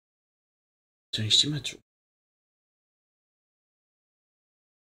części meczu.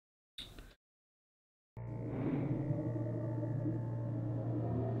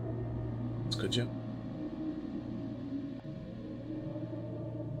 Zgodzie?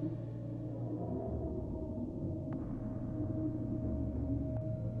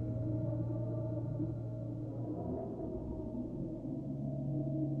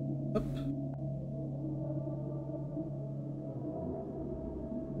 Hop.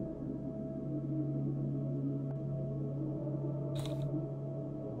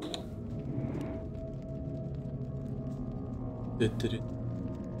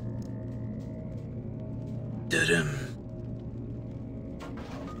 Dırım.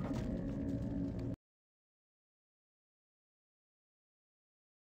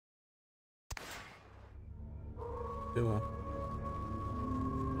 Było.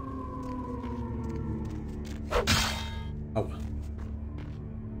 Ała.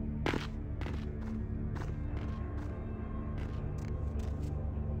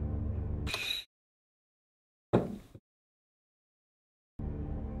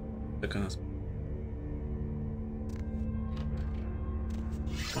 Czeka nas.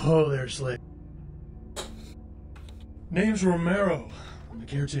 Oh, there, Slade. Name's Romero. I'm the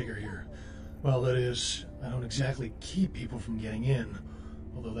caretaker here. Well, that is, I don't exactly keep people from getting in,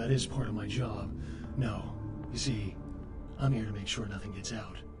 although that is part of my job. No, you see, I'm here to make sure nothing gets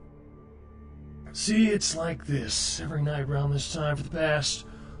out. See, it's like this. Every night around this time for the past,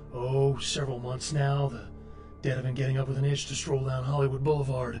 several months now, the dead have been getting up with an itch to stroll down Hollywood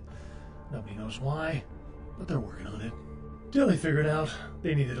Boulevard. Nobody knows why, but they're working on it. Till they figured out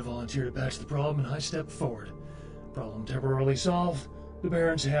they needed a volunteer to patch the problem, and I stepped forward. Problem temporarily solved. The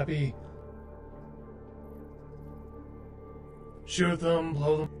Baron's happy. Shoot them,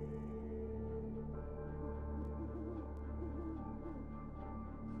 blow them.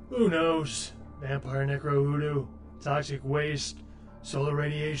 Who knows? Vampire necro hoodoo, toxic waste, solar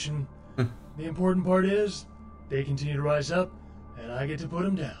radiation. The important part is, they continue to rise up, and I get to put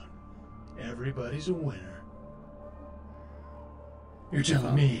them down. Everybody's a winner. You're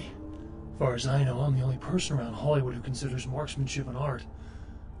telling me. As far as I know, I'm the only person around Hollywood who considers marksmanship an art.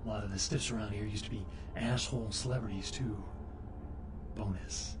 A lot of the stiffs around here used to be asshole celebrities, too.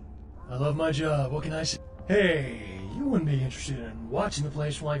 Bonus. I love my job, what can I say? Hey, you wouldn't be interested in watching the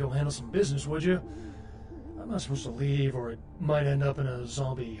place while I go handle some business, would you? I'm not supposed to leave, or it might end up in a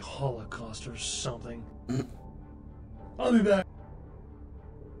zombie holocaust or something. I'll be back.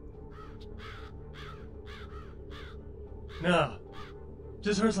 Nah.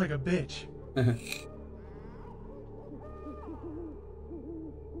 Just hurts like a bitch.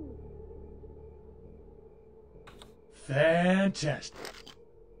 Fantastic.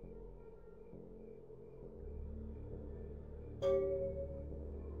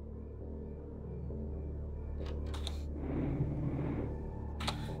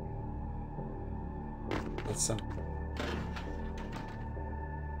 That's some.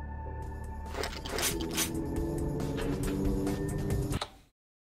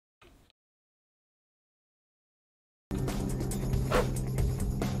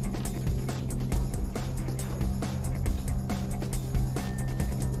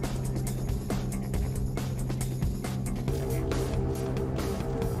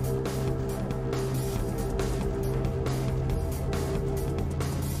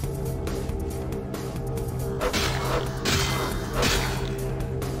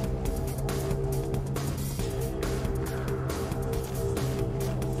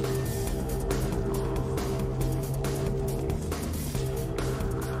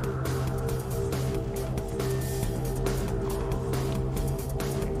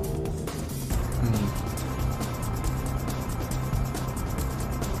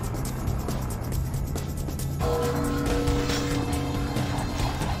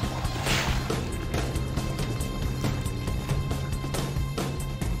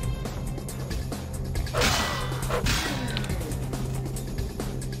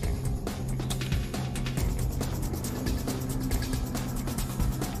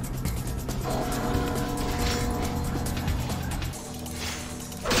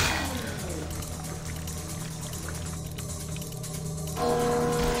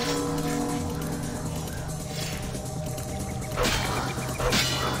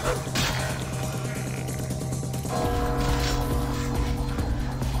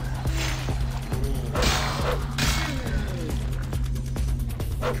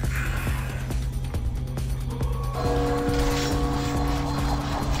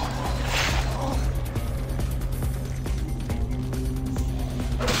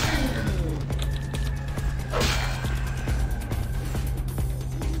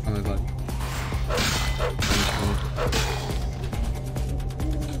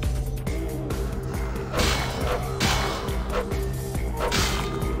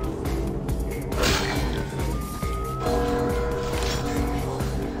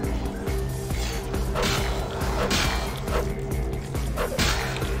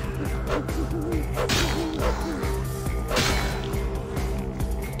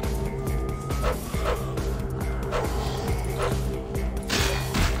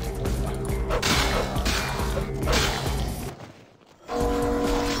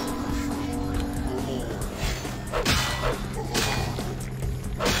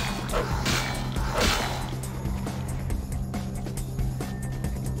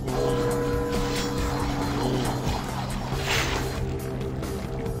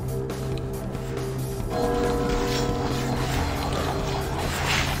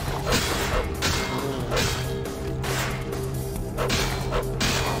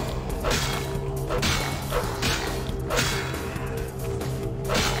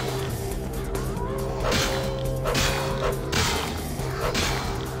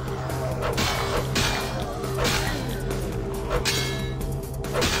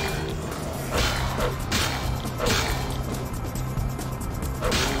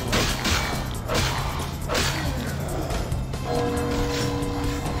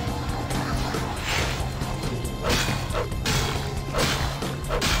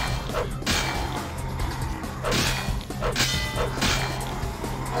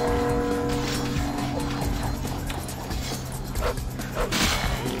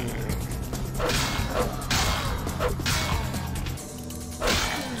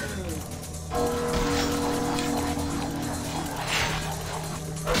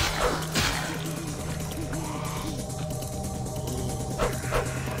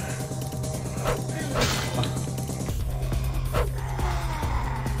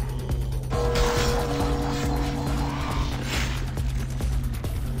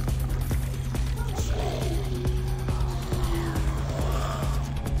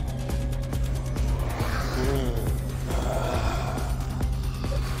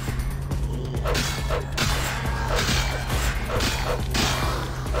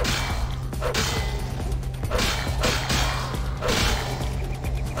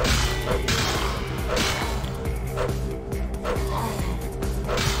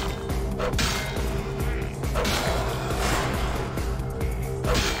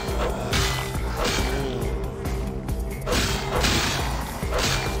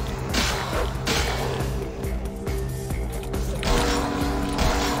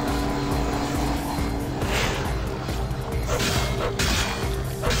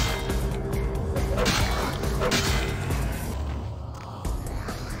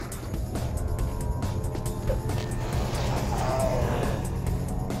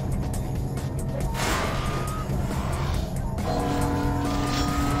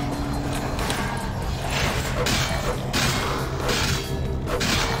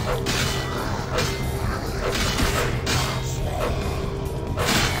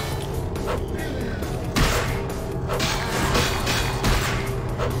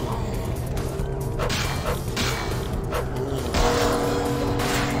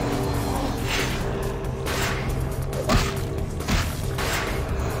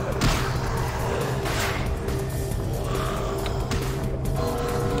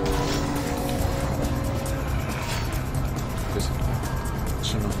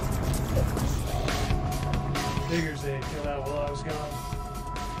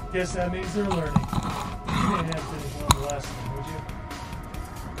 Guess that means they're learning. You didn't have to finish one last one, would you?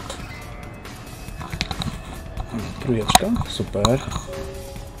 Trójeczka, super.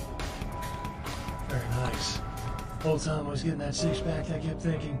 Very nice. Whole time I was getting that six-pack, I kept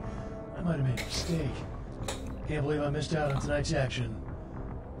thinking, I might have made a mistake. Can't believe I missed out on tonight's action.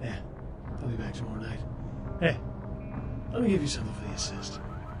 Yeah, I'll be back tomorrow night. Hey, let me give you something for the assist.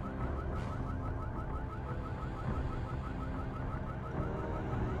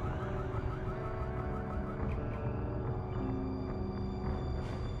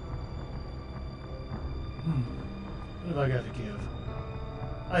 What have I got to give?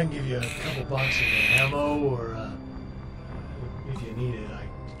 I can give you a couple boxes of ammo, or if you need it, I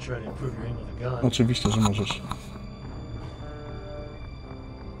can try to improve your aim with a gun. Oczywiście, że możesz.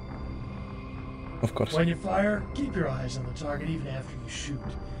 Of course. When you fire, keep your eyes on the target even after you shoot.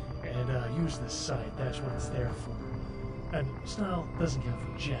 And use the sight, that's what it's there for. And style doesn't count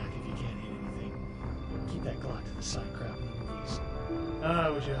for jack if you can't hit anything. Keep that Glock to the side crap in the movies.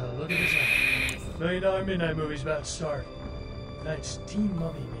 Would you look at this one? $1 Million Midnight movie's about to start. Tonight's Teen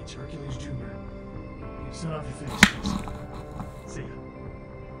Mummy meets Hercules Jr. Send off your face. See ya.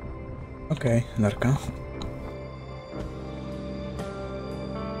 Okej, narka.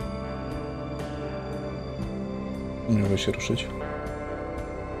 Nie mogę się ruszyć.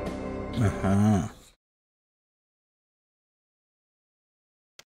 Aha.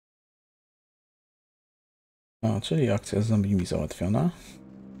 O, czyli akcja z zombimi załatwiona.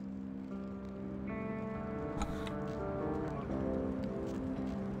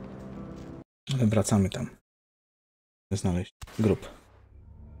 Ale wracamy tam. Znaleźć grup.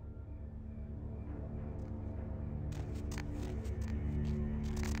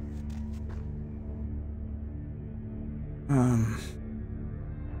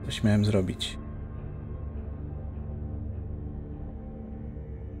 Coś miałem zrobić.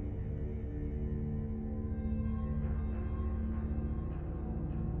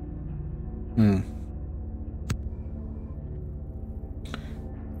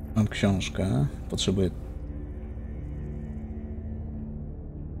 Mam książkę. Potrzebuję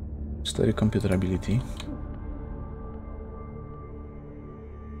 4 Computer Ability.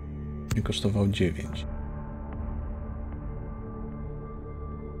 I kosztował 9.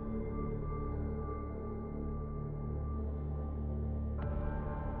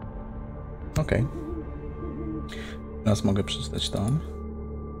 Okej. Teraz mogę przeczytać to.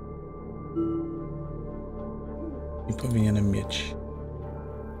 I powinienem mieć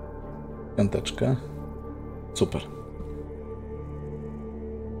 5. Super.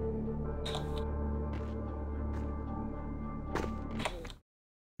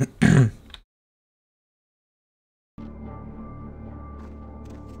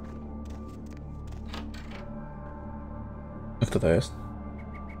 Kto to jest?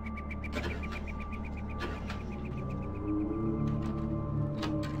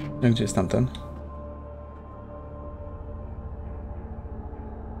 A gdzie jest tamten?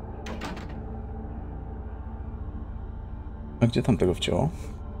 A gdzie tamtego wcięło?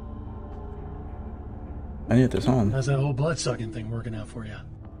 A nie, to jest on. How's that whole blood-sucking thing working out for you?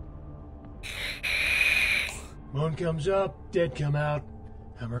 Moon comes up, dead come out,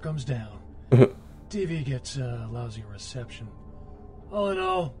 hammer comes down. TV gets lousy reception. All in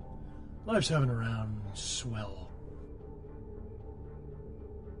all, life's having around swell.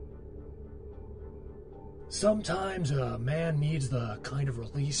 Sometimes a man needs the kind of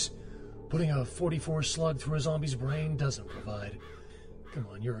release putting a 44 slug through a zombie's brain doesn't provide. Come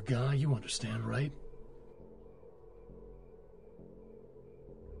on, you're a guy, you understand, right?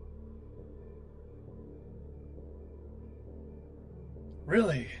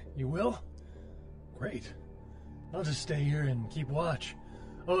 Really? You will? Great. I'll just stay here and keep watch.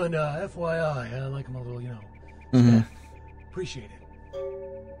 Oh, and FYI, I like him a little, snack. Appreciate it.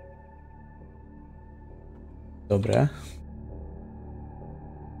 Dobre.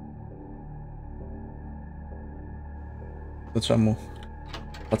 To trzeba mu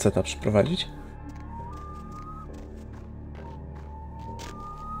faceta przyprowadzić?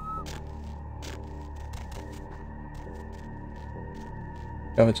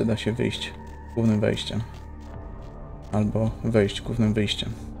 Ciekawe, czy da się wyjść głównym wejściem. Albo wejść głównym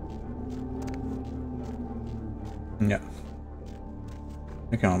wyjściem. Nie.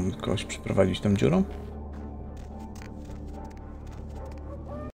 Jak ja mam kogoś przyprowadzić tą dziurą?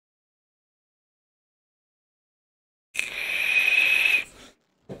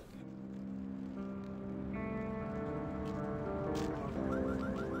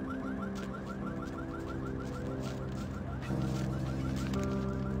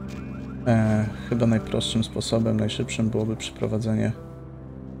 Chyba najprostszym sposobem, najszybszym byłoby przeprowadzenie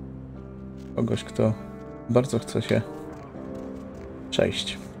kogoś, kto bardzo chce się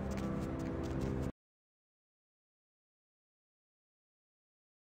przejść.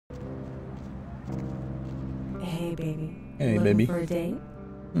 Hey baby. Hey Looking baby. for a date?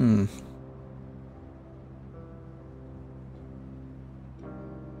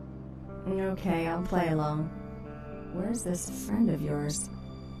 Okay, I'll play along. Where's this friend of yours?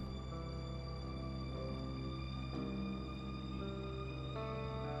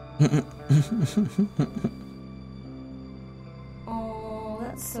 Oh,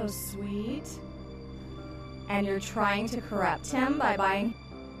 that's so sweet. And you're trying to corrupt him by buying...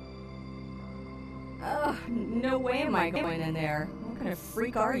 Ugh, no way am I going in there. What kind of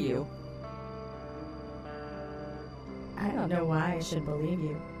freak are you? I don't know why I should believe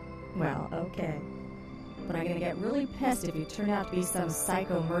you. Well, okay. But I'm gonna get really pissed if you turn out to be some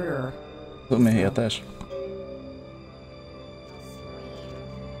psycho murderer. W sumie ja też.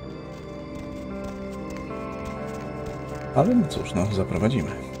 Ale no cóż, no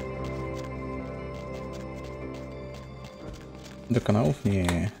zaprowadzimy. Do kanałów?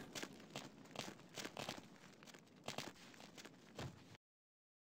 Nie.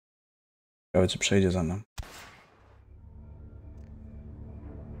 Ciekawe, czy przejdzie za mną.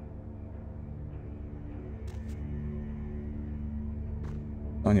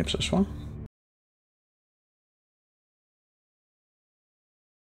 O, nie przeszło?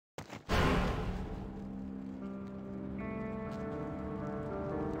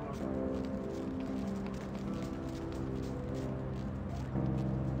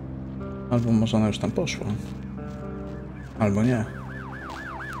 Albo może ona już tam poszła. Albo nie.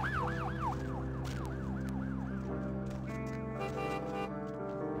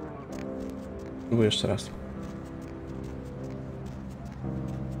 Spróbuję jeszcze raz.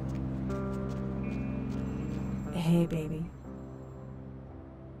 Hey, baby.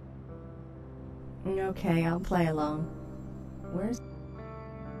 Okay, I'll play along. Where's...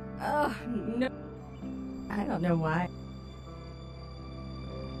 Oh, no. I don't know why.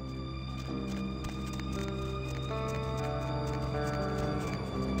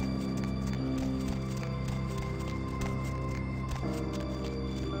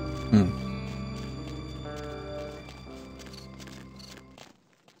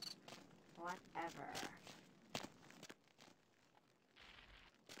 Whatever.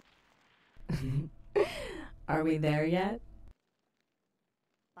 Are we there yet?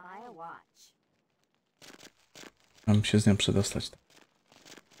 Buy a watch. Mam się z nią przedostać.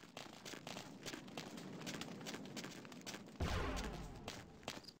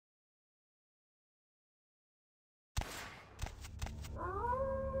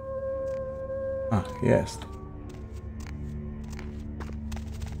 A, jest.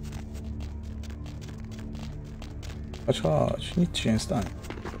 Chodź, chodź, nic się nie stanie.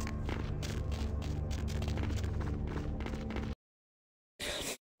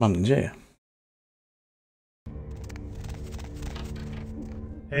 Mam nadzieję.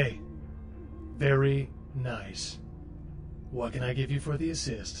 Hey, very nice. What can I give you for the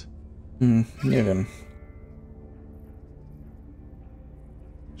assist? Nie wiem.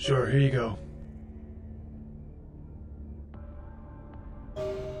 Sure, here you go.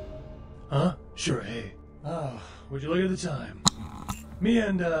 Huh? Sure, hey. Oh, would you look at the time? Me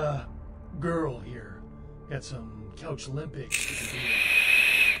and, girl here got some couch Olympics we can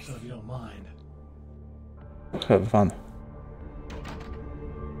do, so if you don't mind. Have fun.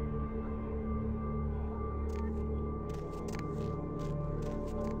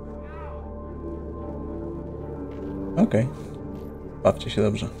 Okej. Bawcie się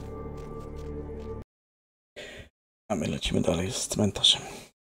dobrze. A my lecimy dalej z cmentarzem.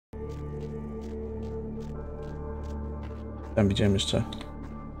 Tam widziałem jeszcze...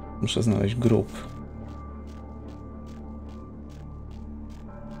 Muszę znaleźć grób.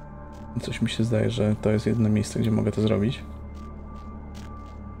 Coś mi się zdaje, że to jest jedno miejsce, gdzie mogę to zrobić.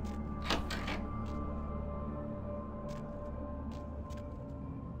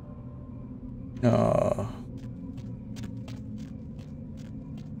 O.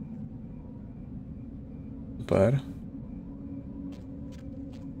 Super.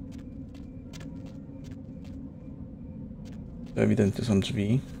 To ewidentnie są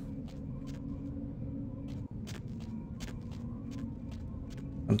drzwi.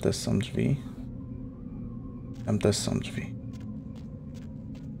 Tam też są drzwi. Tam też są drzwi.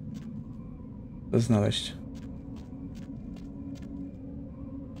 To znaleźć.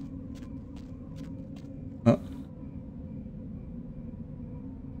 O.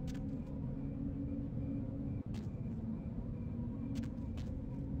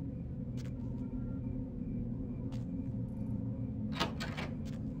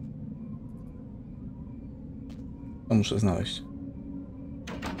 To muszę znaleźć.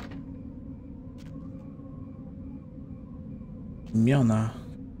 Imiona.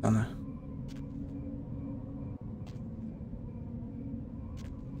 Dane.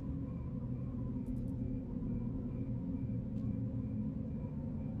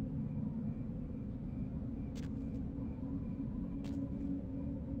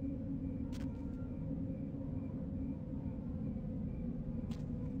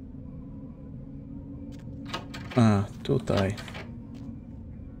 A, tutaj.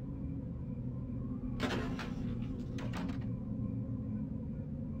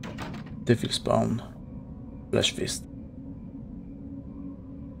 Devil Spawn. Flash Fist.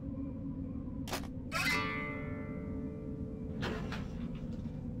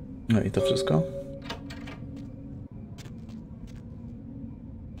 No i to wszystko.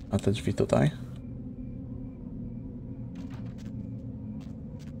 A te drzwi tutaj.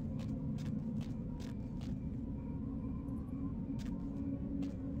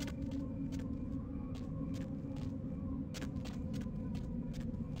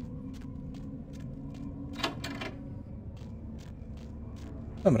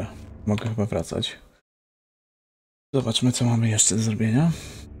 Dobra, mogę chyba wracać. Zobaczmy, co mamy jeszcze do zrobienia.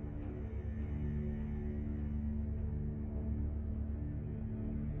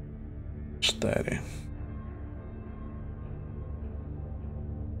 Cztery.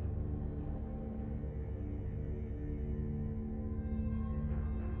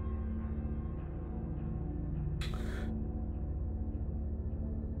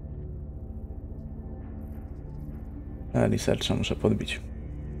 Researcha muszę podbić.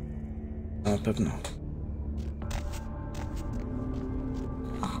 Na pewno.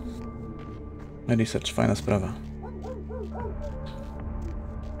 Research, fajna sprawa.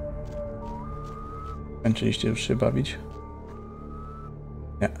 Kończyliście już się bawić?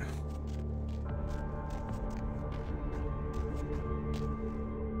 Nie.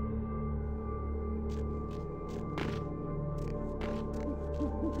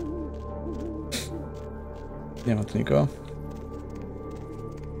 Nie ma tu nikogo.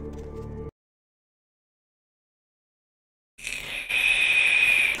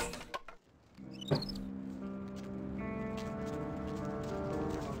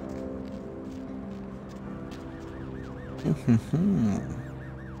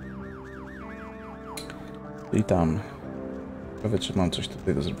 I tam. Ciekawe, czy mam coś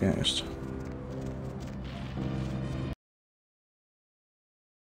tutaj do zrobienia jeszcze.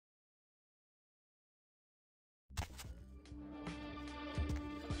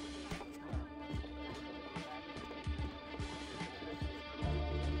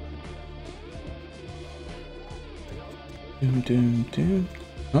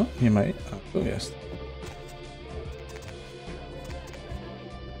 O, nie ma jej. A, tu jest.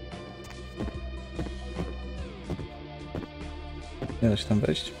 Nie da się tam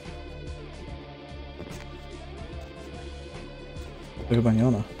wejść. To chyba nie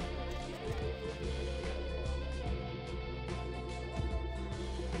ona.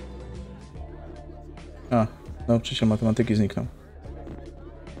 A, nauczyciel matematyki zniknął.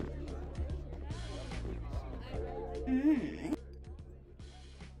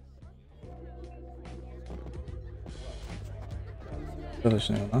 To też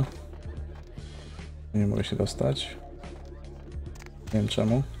nie ona. Nie mogę się dostać. Nie wiem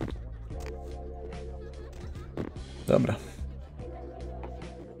czemu. Dobra.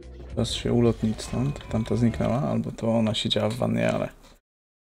 Teraz się ulotnić stąd. Tamta zniknęła, albo to ona siedziała w wannie,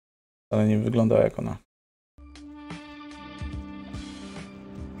 ale nie wyglądała jak ona.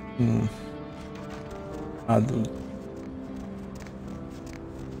 Adult.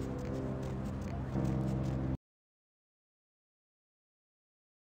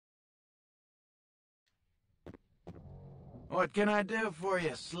 What can I do for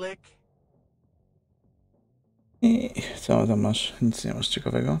you, Slick? I co tam masz? Nic nie masz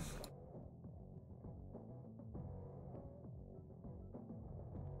ciekawego?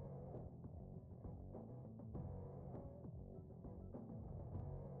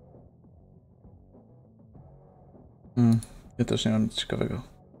 Ja też nie mam nic ciekawego.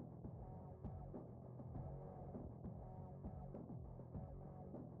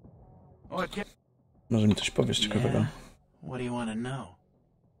 Może mi coś powiesz ciekawego? What do you want to know?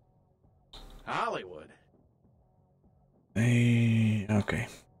 Hollywood. Okej.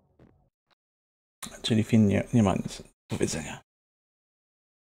 Czyli Finn nie ma nic do powiedzenia.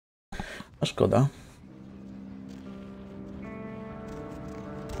 A szkoda.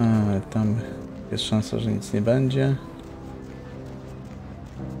 Tam jest szansa, że nic nie będzie.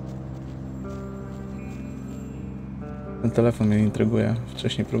 Ten telefon mnie intryguje.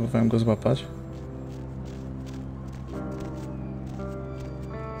 Wcześniej próbowałem go złapać.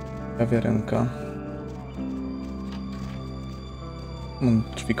 Kawiarenka. On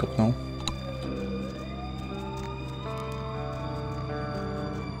drzwi kopnął.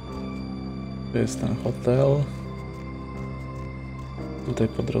 Tu jest ten hotel. Tutaj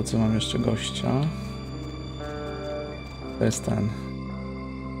po drodze mam jeszcze gościa. To jest ten.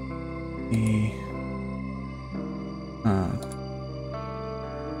 I...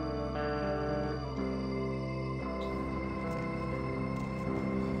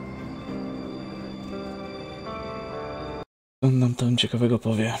 On nam tam ciekawego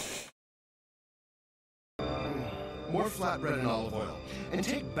powie. More flatbread and olive oil. And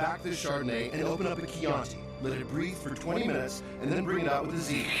take back this Chardonnay and open up a Chianti. Let it breathe for 20 minutes and then bring it out with a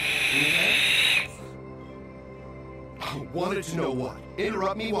Z. Okay? Wanted to know what?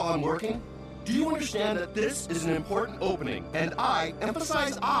 Interrupt me while I'm working? Do you understand that this is an important opening and I,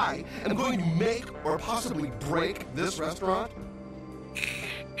 emphasize I, am going to make or possibly break this restaurant?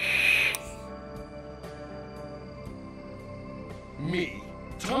 Me,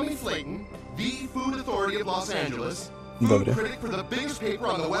 Tommy Flayton, the food authority of Los Angeles, food critic for the biggest paper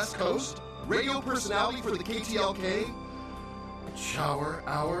on the West Coast, radio personality for the KTLK, shower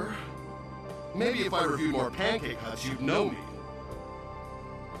hour. Maybe if I reviewed more Pancake Huts, you'd know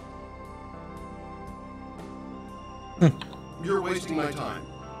me. You're wasting my time.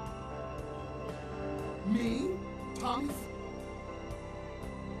 Me? Tommy?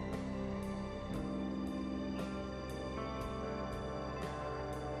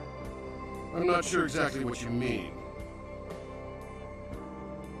 I'm not sure exactly what you mean.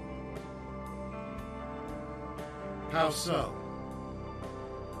 How so?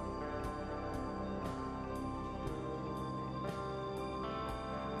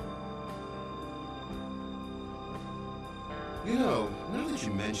 You know, now that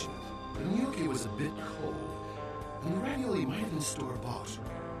you mention it, the gnocchi was a bit cold, and the ravioli might have been store-bought.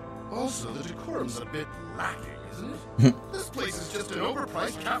 Also, the decorum's a bit lacking, isn't it? This place is just an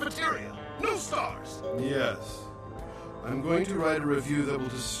overpriced cafeteria. No stars! Yes. I'm going to write a review that will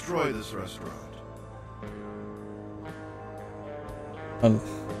destroy this restaurant. Ale,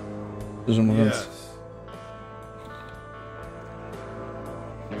 szczerze mówiąc... Yes.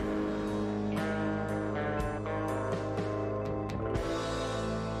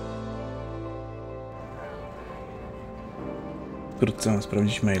 Wkrótce mam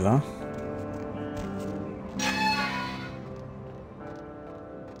sprawdzić maila.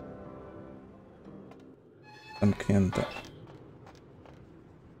 Zamknięte.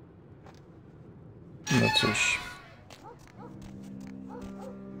 No cóż.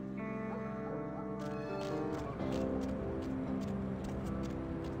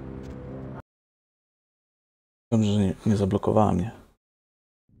 Dobrze, że nie zablokowała mnie.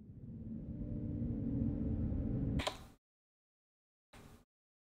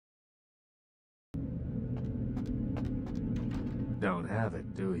 Don't have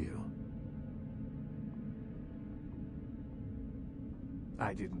it, do you?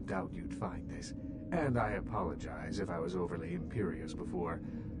 I didn't doubt you'd find this, and I apologize if I was overly imperious before.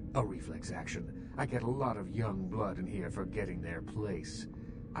 A reflex action. I get a lot of young blood in here forgetting their place.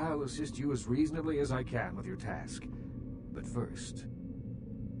 I'll assist you as reasonably as I can with your task. But first,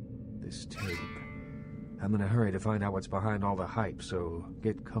 this tape. I'm in a hurry to find out what's behind all the hype, so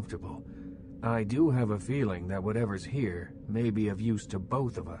get comfortable. I do have a feeling that whatever's here may be of use to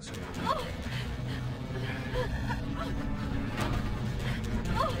both of us.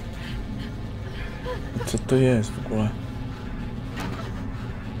 Co to jest w ogóle?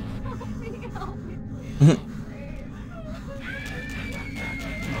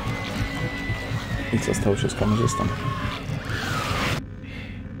 I co stało się z kamerzystą?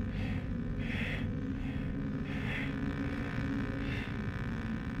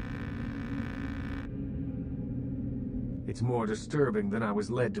 It's more disturbing than I was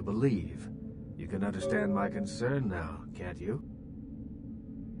led to believe. You can understand my concern now, can't you?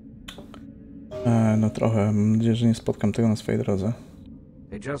 No trochę. Mam nadzieję, że nie spotkam tego na swojej drodze.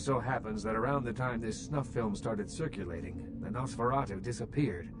 It just so happens that around the time this snuff film started circulating, the Nosferatu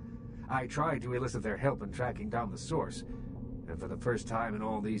disappeared. I tried to elicit their help in tracking down the source, and for the first time in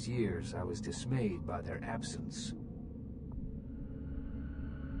all these years, I was dismayed by their absence.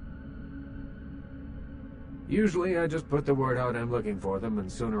 Usually, I just put the word out I'm looking for them,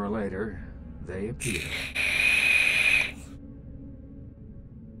 and sooner or later, they appear.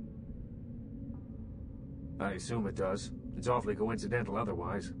 I assume it does. It's awfully coincidental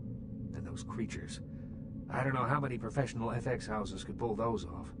otherwise. And those creatures. I don't know how many professional FX houses could pull those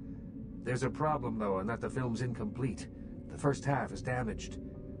off. There's a problem, though, in that the film's incomplete. The first half is damaged.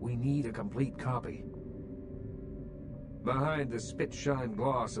 We need a complete copy. Behind the spit-shine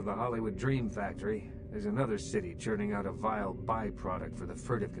gloss of the Hollywood Dream Factory, there's another city churning out a vile byproduct for the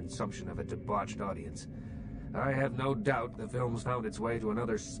furtive consumption of a debauched audience. I have no doubt the film's found its way to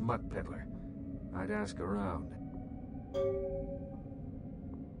another smut peddler. I'd ask around.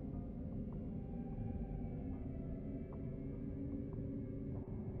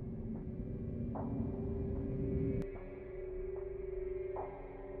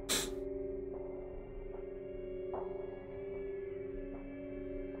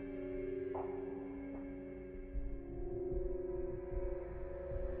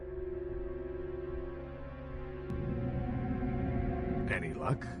 Any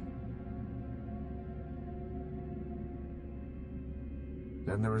luck?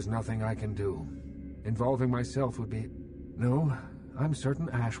 Then there is nothing I can do. Involving myself would be... No, I'm certain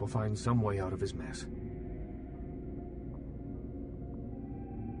Ash will find some way out of his mess.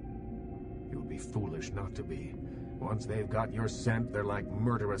 You'd be foolish not to be. Once they've got your scent, they're like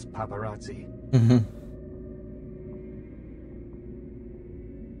murderous paparazzi.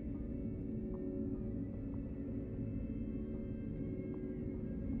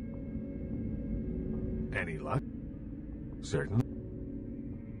 Any luck? Certain.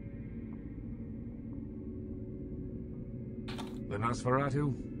 The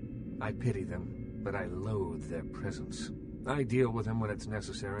Nosferatu? I pity them, but I loathe their presence. I deal with them when it's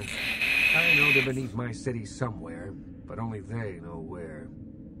necessary. I know they're beneath my city somewhere, but only they know where.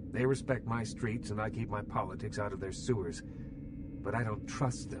 They respect my streets, and I keep my politics out of their sewers. But I don't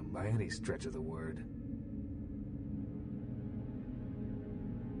trust them by any stretch of the word.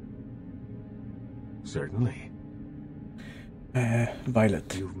 Certainly.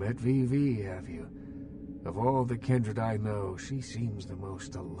 Violet. You've met Vivi, have you? Of all the kindred I know, she seems the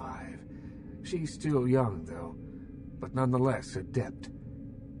most alive. She's still young, though, but nonetheless adept.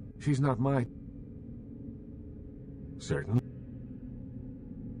 She's not my... Certain?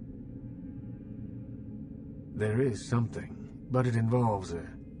 There is something, but it involves a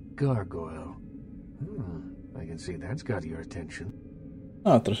gargoyle. I can see that's got your attention.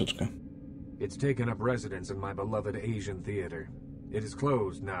 A, troszeczkę. It's taken up residence in my beloved Asian theater. It is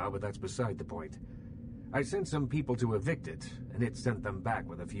closed now, but that's beside the point. I sent some people to evict it, and it sent them back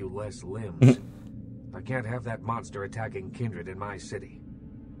with a few less limbs. I can't have that monster attacking kindred in my city.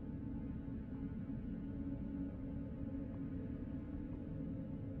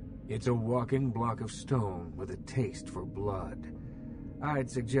 It's a walking block of stone with a taste for blood. I'd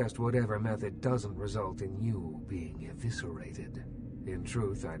suggest whatever method doesn't result in you being eviscerated. In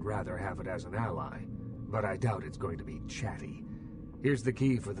truth, I'd rather have it as an ally, but I doubt it's going to be chatty. Here's the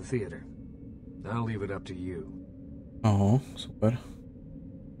key for the theater. I'll leave it up to you. O, super.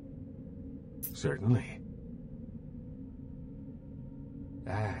 Certainly.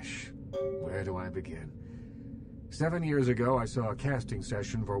 Ash, where do I begin? 7 years ago, I saw a casting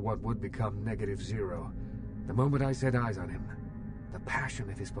session for what would become Negative Zero. The moment I set eyes on him, the passion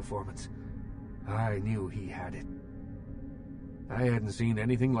of his performance, I knew he had it. I hadn't seen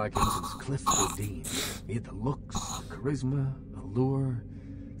anything like him since Cliff Dean. He had the looks, the charisma, allure,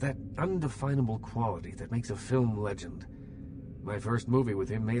 that undefinable quality that makes a film legend. My first movie with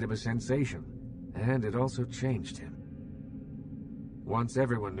him made him a sensation, and it also changed him. Once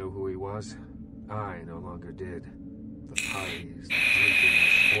everyone knew who he was, I no longer did. The parties, the drinking,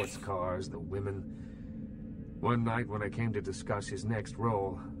 the sports cars, the women. One night when I came to discuss his next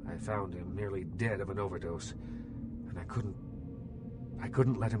role, I found him nearly dead of an overdose, and I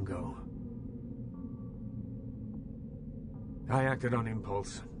couldn't let him go. I acted on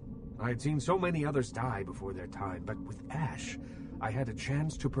impulse. I had seen so many others die before their time, but with Ash, I had a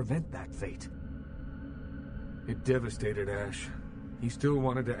chance to prevent that fate. It devastated Ash. He still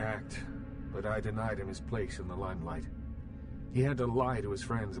wanted to act, but I denied him his place in the limelight. He had to lie to his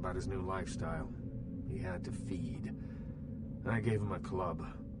friends about his new lifestyle. He had to feed. I gave him a club,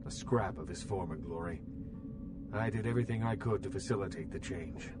 a scrap of his former glory. I did everything I could to facilitate the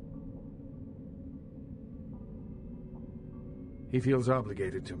change. He feels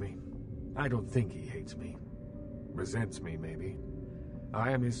obligated to me. I don't think he hates me. Resents me, maybe.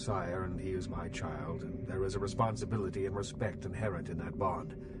 I am his sire and he is my child, and there is a responsibility and respect inherent in that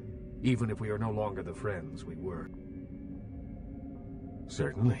bond, even if we are no longer the friends we were.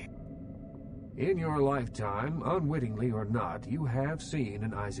 Certainly. In your lifetime, unwittingly or not, you have seen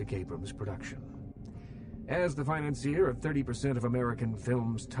an Isaac Abrams production. As the financier of 30% of American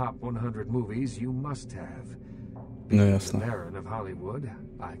film's top 100 movies, you must have. Being the Baron of Hollywood,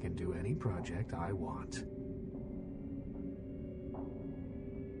 I can do any project I want.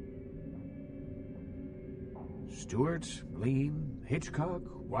 Stewart, Lean, Hitchcock,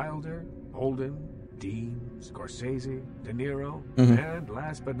 Wilder, Holden, Dean, Scorsese, De Niro, and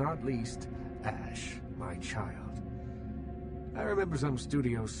last but not least, Ash, my child. I remember some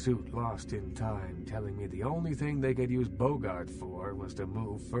studio suit lost in time telling me the only thing they could use Bogart for was to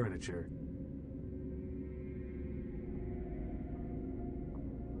move furniture.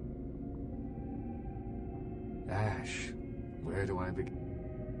 Ash, where do I begin?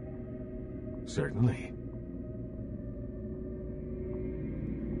 Certainly.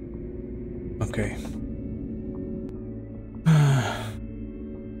 Okej.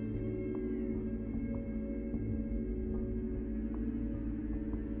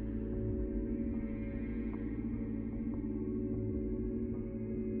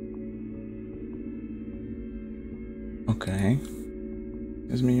 Okej.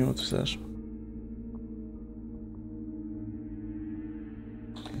 Nie zmieniło to też.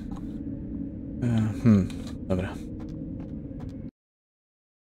 Dobra.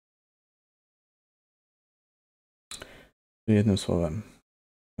 Jednym słowem.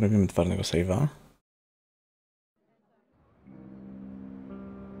 Robimy twardego save'a.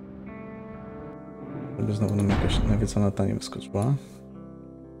 Żeby znowu nam jakaś nawiedzona ta nie wyskoczyła.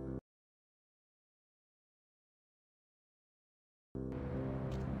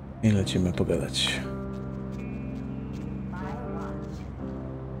 I lecimy pogadać.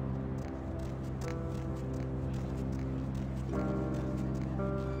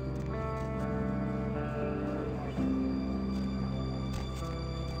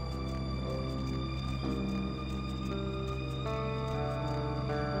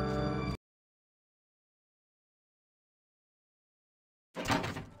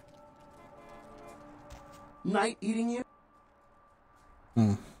 Night eating you?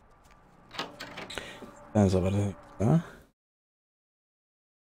 Ten za bardzo.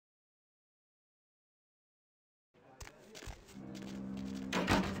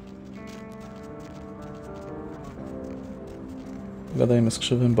 Gadajmy z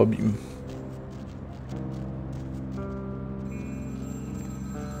krzywym Bobim.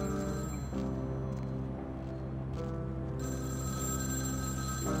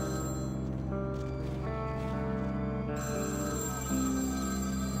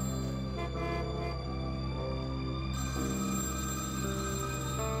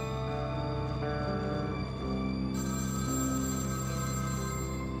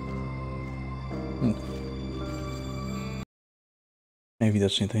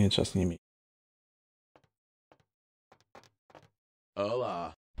 Najwidoczniej to nie czas nimi.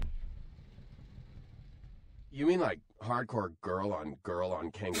 Hola. You mean like hardcore girl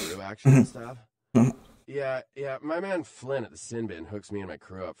on kangaroo action and stuff? Yeah, my man Flynn at the Sin Bin hooks me and my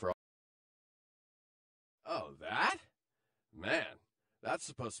crew up for all... Oh, that? Man, that's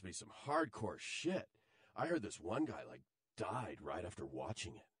supposed to be some hardcore shit. I heard this one guy, like, died right after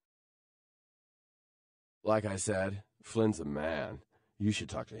watching it. Like I said, Flynn's a man. You should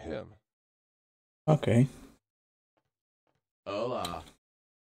talk to him. Okej. Hola.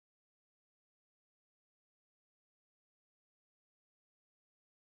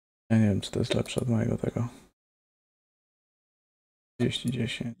 Ja nie wiem, czy to jest lepsze od mojego tego.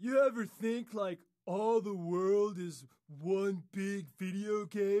 10. You ever think like all the world is one big video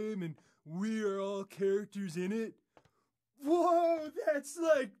game and we are all characters in it? Whoa, that's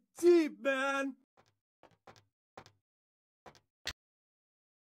like deep, man!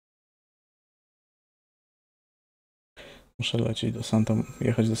 Muszę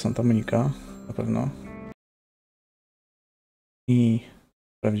jechać do Santa Monica, na pewno. I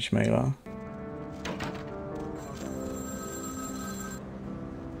sprawdzić maila.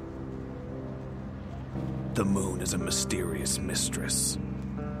 The moon is a mysterious mistress.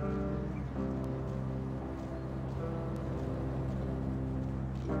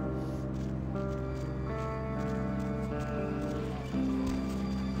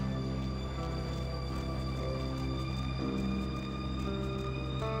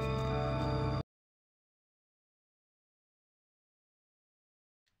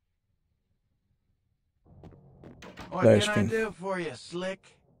 What can I do for you, Slick?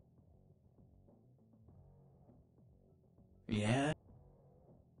 Yeah?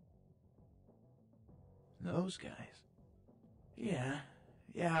 Those guys. Yeah,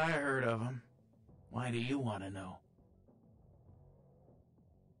 I heard of them. Why do you want to know?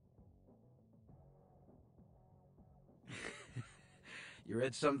 You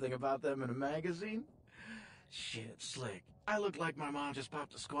read something about them in a magazine? Shit, Slick. I look like my mom just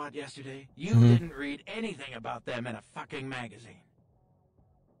popped a squat yesterday. You didn't read anything about them in a fucking magazine.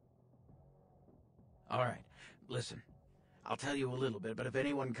 Alright, listen. I'll tell you a little bit, but if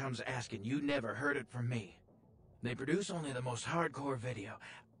anyone comes asking, you never heard it from me. They produce only the most hardcore video.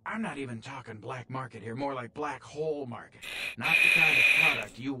 I'm not even talking black market here, more like black hole market. Not the kind of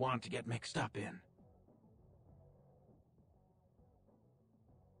product you want to get mixed up in.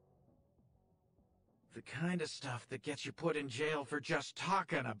 The kind of stuff that gets you put in jail for just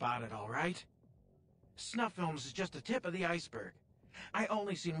talking about it, all right? Snuff films is just the tip of the iceberg. I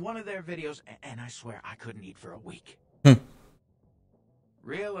only seen one of their videos, and I swear I couldn't eat for a week.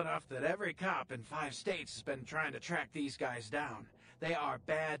 Real enough that every cop in 5 states has been trying to track these guys down. They are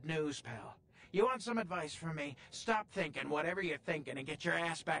bad news, pal. You want some advice from me? Stop thinking whatever you're thinking and get your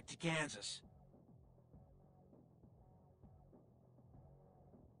ass back to Kansas.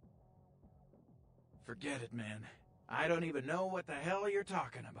 Forget it, man. I don't even know what the hell you're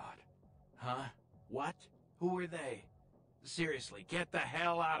talking about. Huh? What? Who are they? Seriously, get the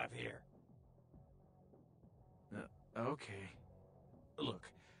hell out of here. Okay.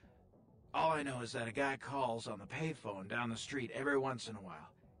 Look, all I know is that a guy calls on the payphone down the street every once in a while.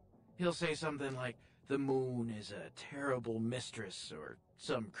 He'll say something like, the moon is a terrible mistress, or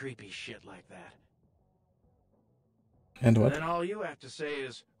some creepy shit like that. And what? And then all you have to say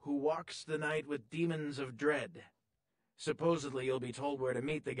is, who walks the night with demons of dread. Supposedly you'll be told where to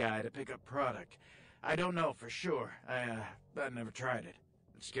meet the guy to pick up product. I don't know for sure. I never tried it.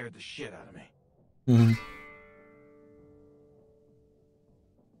 It scared the shit out of me. Mhm.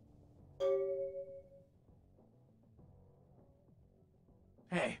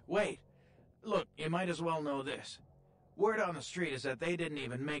 Hey, wait. Look, you might as well know this. Word on the street is that they didn't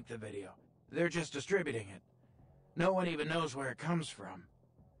even make the video. They're just distributing it. No one even knows where it comes from.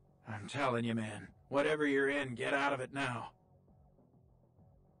 I'm telling you, man, whatever you're in, get out of it now.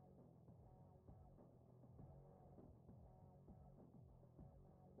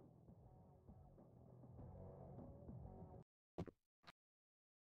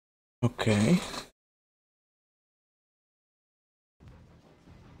 Okej.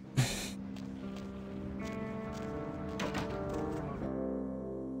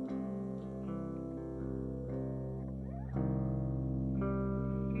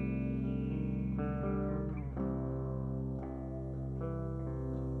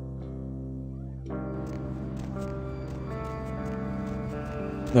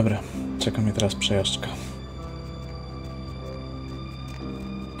 Dobra, czeka mnie teraz przejażdżka.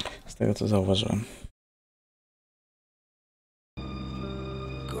 Z tego co zauważyłem.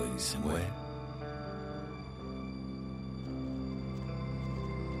 Going somewhere?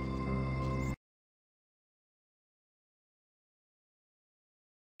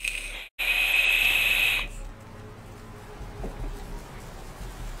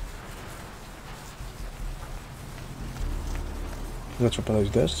 Zaczął padać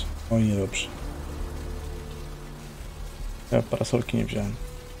deszcz? Oj, niedobrze. Ja parasolki nie wziąłem.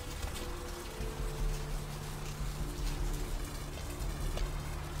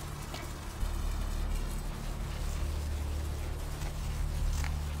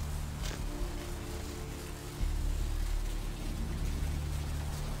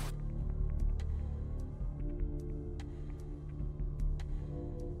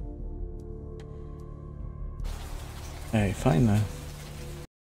 Ej, fajne.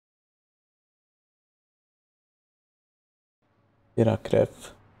 Biera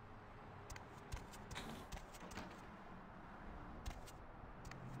krew.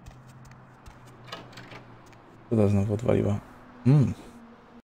 Woda znowu odwaliła.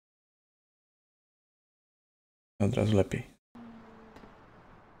 Od razu lepiej.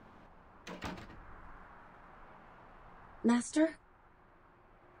 Master?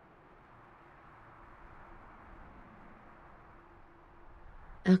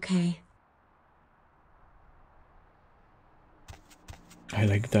 Okay. I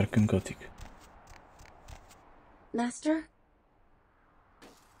like dark and gothic. Master?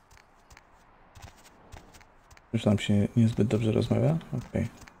 Już nam się niezbyt dobrze rozmawia? Okej.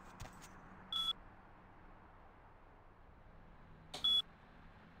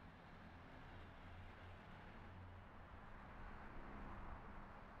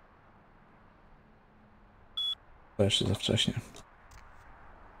 To jeszcze za wcześnie.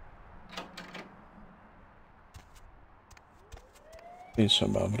 I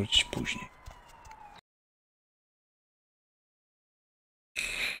trzeba wrócić później.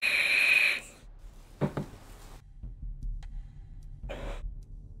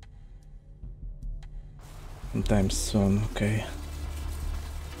 Sometimes soon, okay.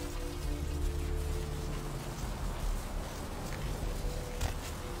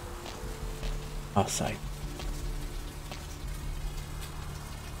 Outside.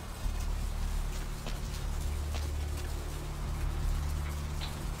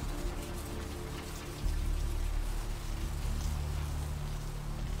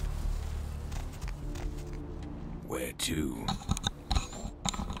 Where to?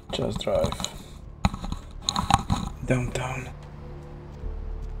 Just drive. Downtown.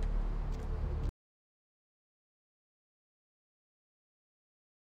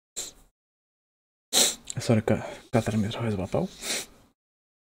 Sorry, katar mnie trochę złapał.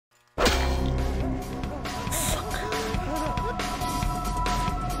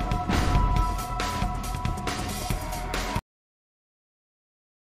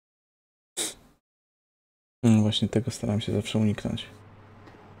 Właśnie tego staram się zawsze uniknąć.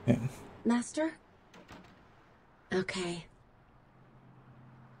 Nie. Master? Okay.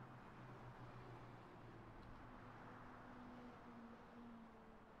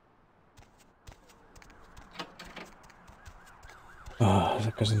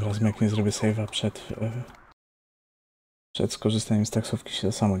 Za każdym razem jak nie zrobię save'a przed skorzystaniem z taksówki się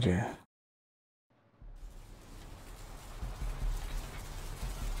to samo dzieje.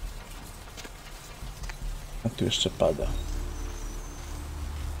 A tu jeszcze pada.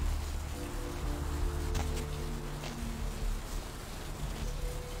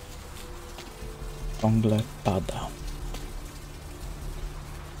 Ciągle pada.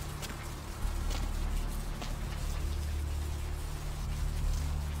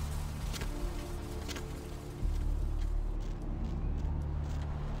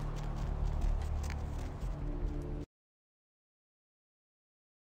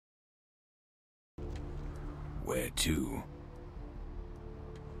 Where to?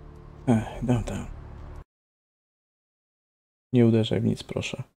 Downtown. Nie uderzaj w nic,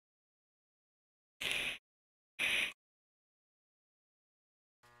 proszę.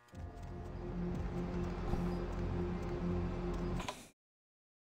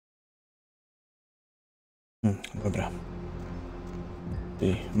 Dobra.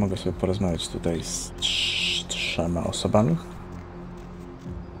 I mogę sobie porozmawiać tutaj z trzema osobami.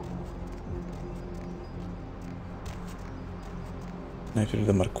 Najpierw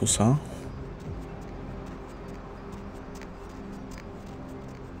do Markusa.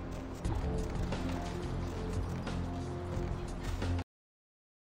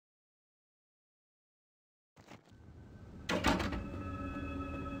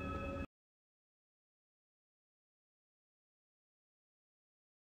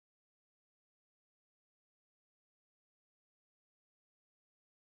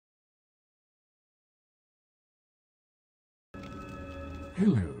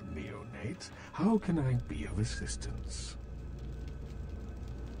 Hello, neonate. How can I be of assistance?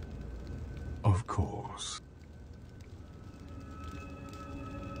 Of course.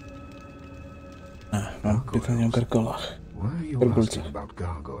 Mam pytanie o gargolach. Why are you asking about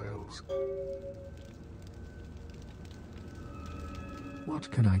gargoyles? What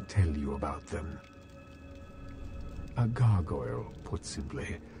can I tell you about them? A gargoyle, put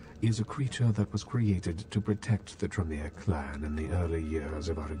simply, is a creature that was created to protect the Tremere clan in the early years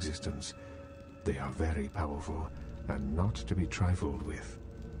of our existence. They are very powerful and not to be trifled with.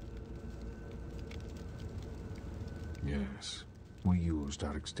 Yes, we used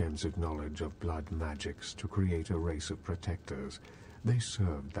our extensive knowledge of blood magics to create a race of protectors. They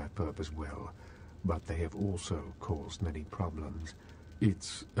served that purpose well, but they have also caused many problems.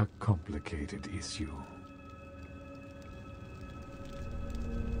 It's a complicated issue.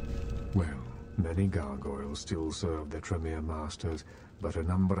 Well, many gargoyles still serve their Tremere masters, but a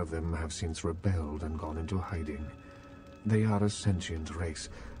number of them have since rebelled and gone into hiding. They are a sentient race,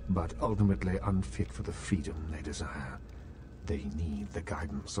 but ultimately unfit for the freedom they desire. They need the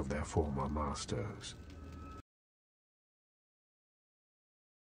guidance of their former masters.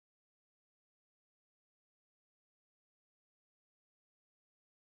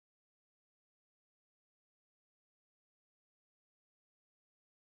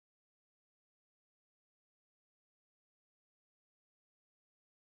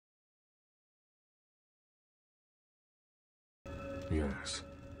 Yes.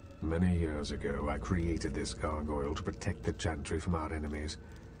 Many years ago, I created this gargoyle to protect the Chantry from our enemies.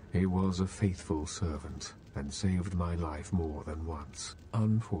 He was a faithful servant and saved my life more than once.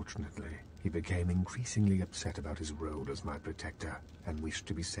 Unfortunately, he became increasingly upset about his role as my protector and wished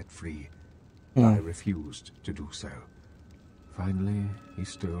to be set free. I refused to do so. Finally, he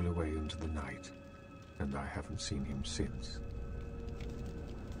stole away into the night, and I haven't seen him since.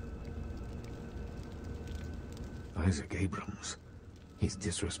 Isaac Abrams. His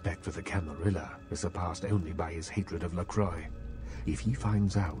disrespect for the Camarilla is surpassed only by his hatred of LaCroix. If he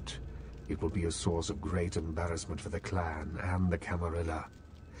finds out, it will be a source of great embarrassment for the clan and the Camarilla.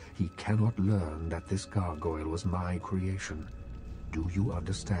 He cannot learn that this gargoyle was my creation. Do you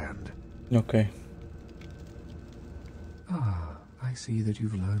understand? Okay. I see that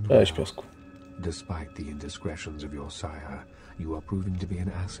you've learned Cześć, well. piesku. Despite the indiscretions of your sire, you are proving to be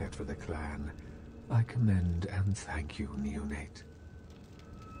an asset for the clan. I commend and thank you, neonate.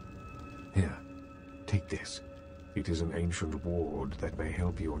 Here, take this. It is an ancient ward that may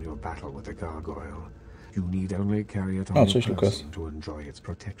help you on your battle with the gargoyle. You need only carry it on your person to enjoy its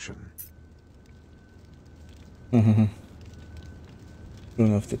protection. Rune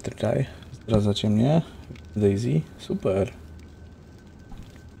of the Try. Zdradzacie mnie? Daisy? Super.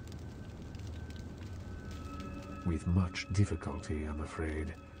 With much difficulty, I'm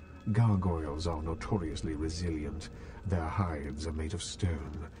afraid. Gargoyles are notoriously resilient. Their hides are made of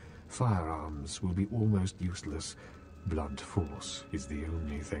stone. Firearms will be almost useless. Blunt force is the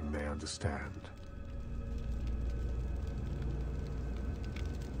only thing they understand.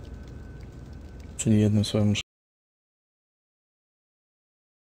 Czyli jednym słowem muszę...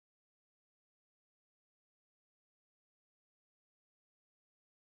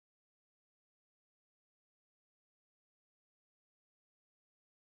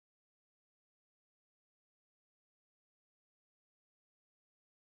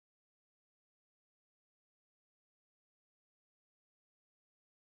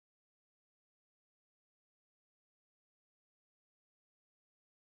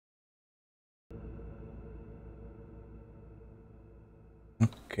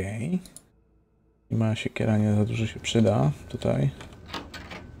 Okej. I moja siekiera nie za dużo się przyda tutaj.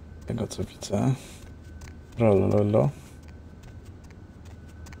 Z tego co widzę. Rololo.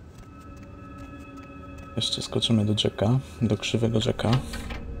 Jeszcze skoczymy do Jacka. Do krzywego Jacka.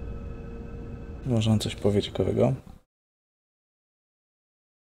 Może on coś powie ciekawego.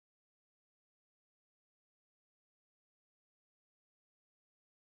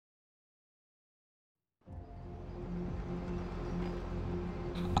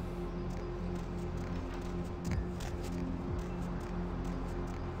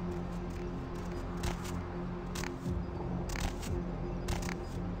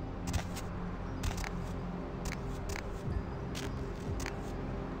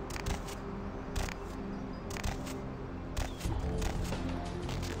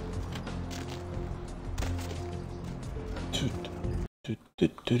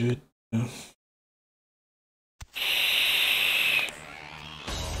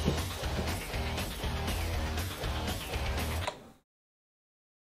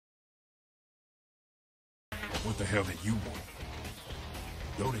 What the hell did you want?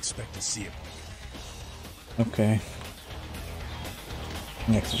 Don't expect to see it. Okej.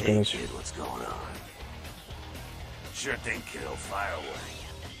 Nie chcesz gadać. Kid, what's going on? Sure thing, kiddo. Fire away.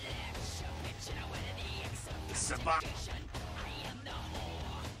 Sabat.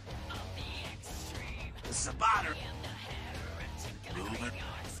 Sabater.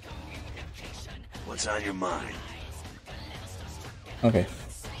 What's on your mind? Okej.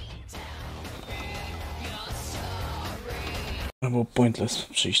 To było pointless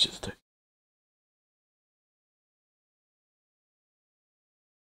przyjście tutaj.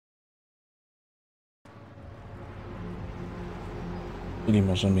 Czyli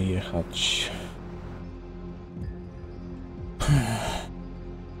możemy jechać.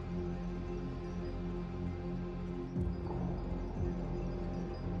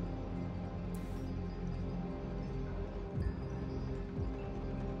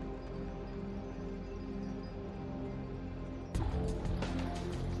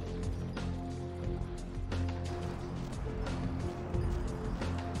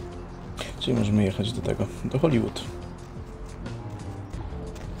 Czyli możemy jechać do tego, do Hollywood.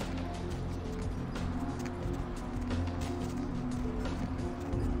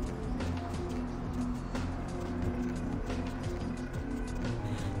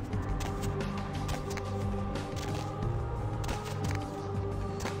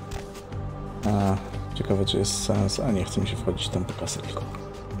 Ciekawe, czy jest sens, a nie chce mi się wchodzić tam po kasę tylko.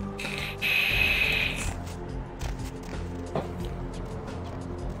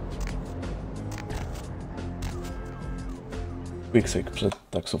 Quicksake przed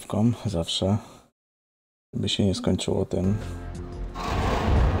taksówką, zawsze. By się nie skończyło tym.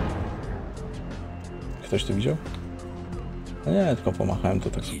 Ktoś to widział? No nie, tylko pomachałem to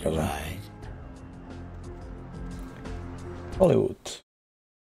taksówkarza. Hollywood.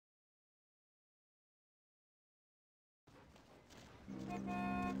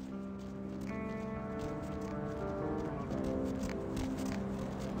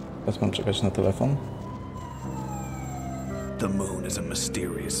 Teraz mam czekać na telefon. The moon is a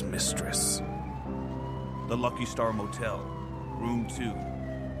mysterious mistress. The Lucky Star Motel, room 2.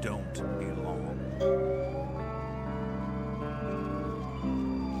 Don't be long.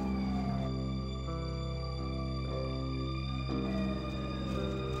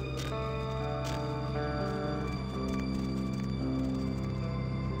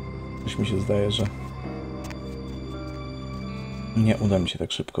 Coś mi się zdaje, że nie uda mi się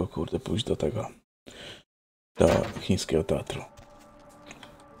tak szybko, kurde, pójść do tego, do chińskiego teatru.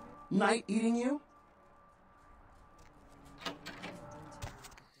 Night eating you?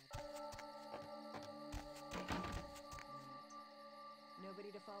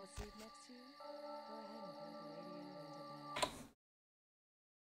 Nobody to fall asleep next to you? Go ahead and plug the radio into that.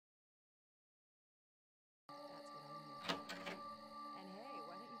 That's what I'm here for. And hey,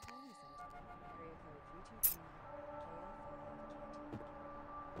 why don't you call me sometime? Area code 323 KL5 Looks like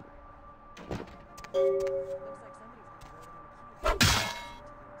somebody's been rolling on a key.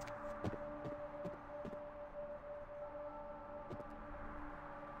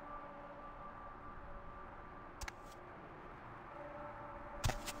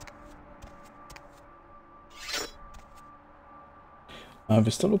 A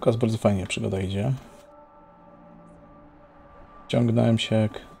wiesz co, Lukas, bardzo fajnie przygoda idzie. Ciągnąłem się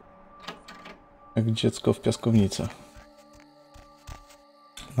jak dziecko w piaskownicy.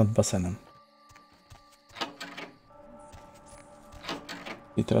 Nad basenem.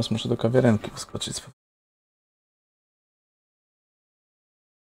 I teraz muszę do kawiarenki wskoczyć.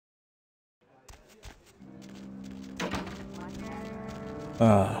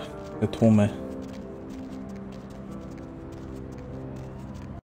 A, te tłumy.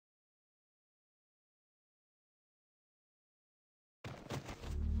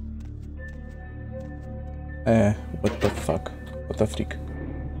 What the fuck? What the freak?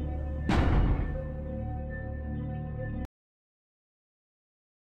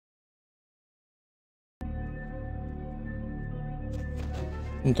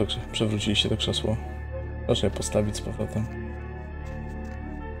 No to przewróciliście to krzesło. Proszę je postawić z powrotem.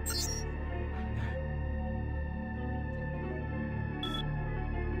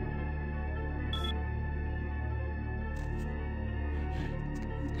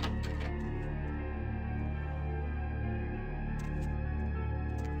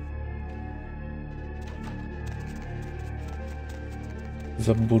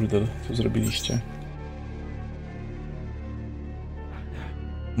 Za burdel tu zrobiliście.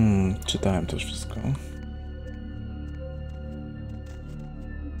 Czytałem to już wszystko.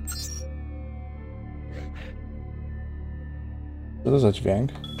 Co to za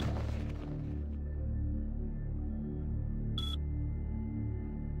dźwięk?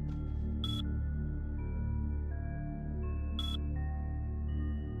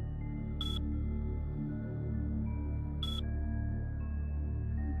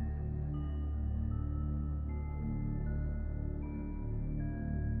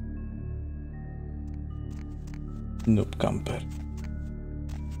 Noob camper.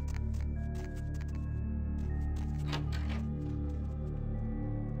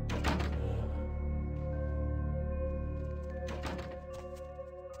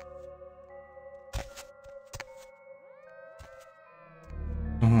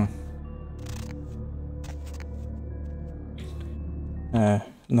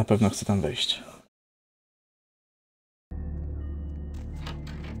 Na pewno chcę tam wejść.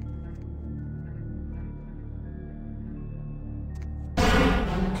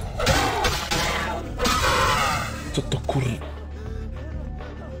 Co to kur...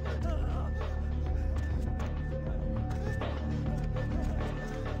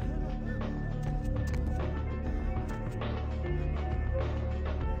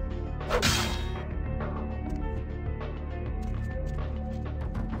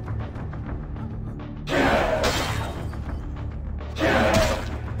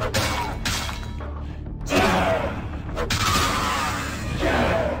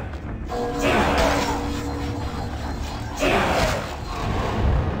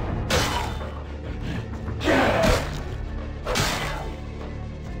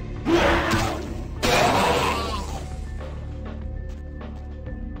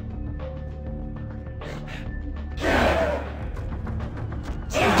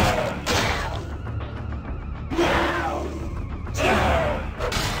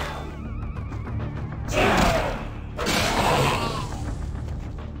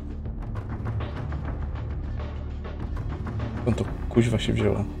 Skąd to kuźwa się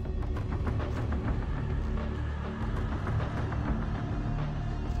wzięło?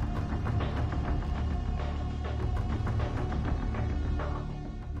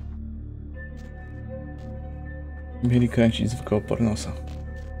 Mieli kręcić zwykłego pornosa.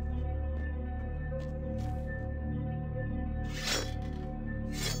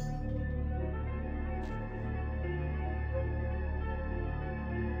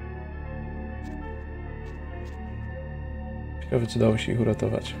 Ciekawe, czy dało się ich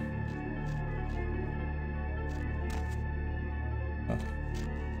uratować.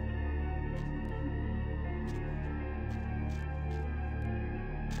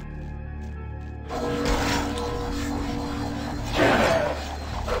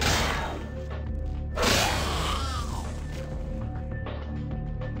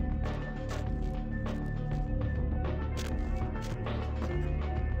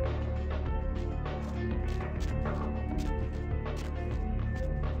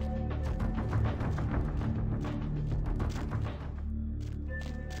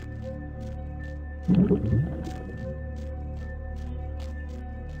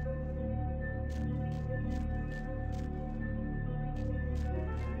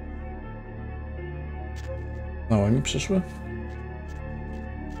 No, mi przyszły?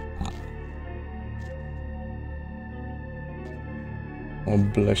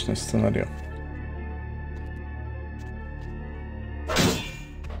 Obleśne scenario.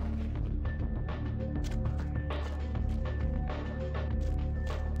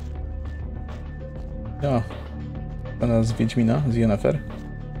 Ja. Pana z Wiedźmina, z Yennefer.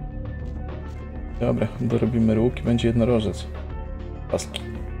 Dobra, dorobimy róg i będzie jednorożec. Paski.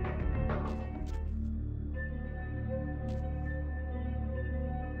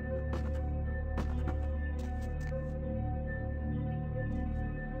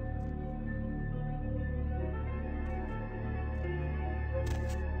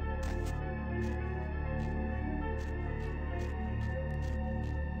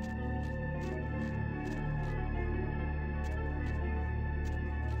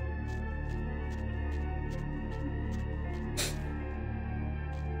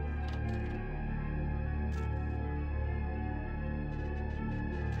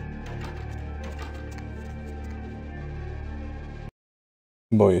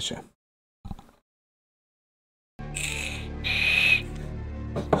 Boję się.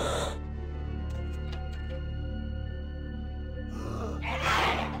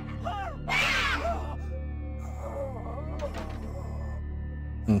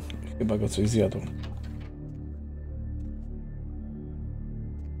 Chyba go coś zjadł.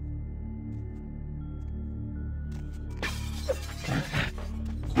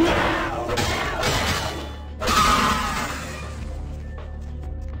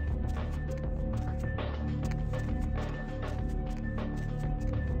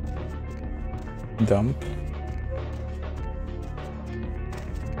 Dump.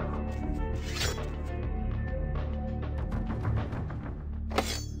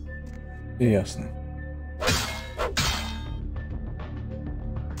 I jasne.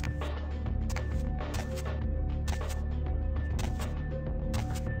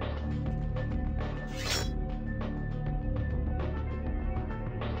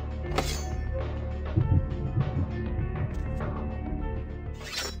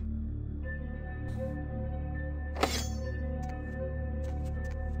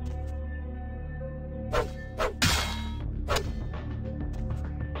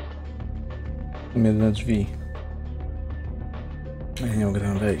 Jedne drzwi. Ja nie mogę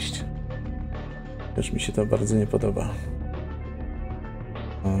tam wejść. Już mi się to bardzo nie podoba.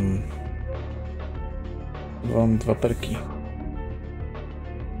 Mam 2 perki.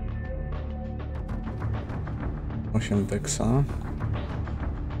 8 dexa.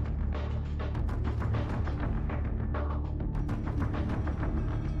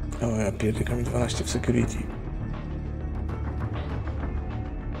 O, ja pierdykam 12 w security.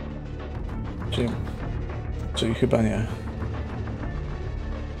 Czyli chyba nie.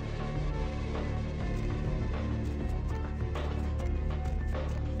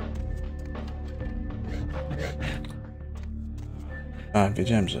 A,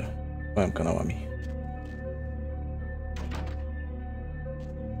 wiedziałem, że byłem kanałami.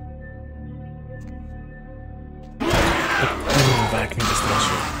 Kurwa, jak mnie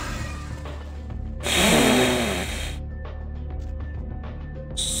wystraszył.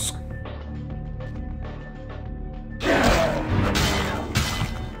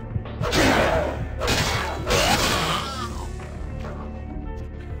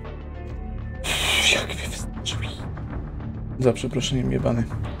 Za przeproszeniem jebany.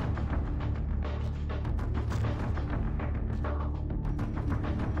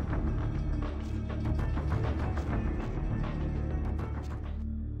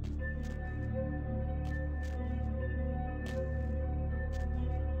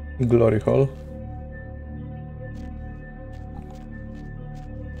 Glory Hall.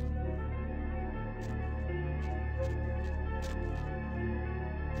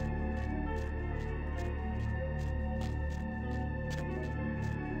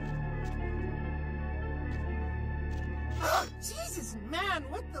 Jesus, man,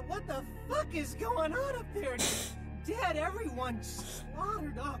 what the fuck is going on up there? Dead, everyone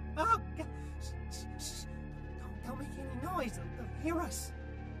slaughtered. Oh, God. Shh. Don't make any noise. They'll hear us.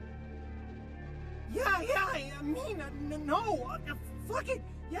 Yeah, I mean, no. Fuck it.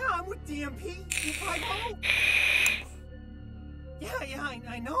 Yeah, I'm with DMP. You fight home. Yeah,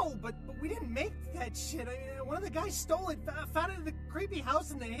 I know, but we didn't make that shit. One of the guys stole it, found it in the creepy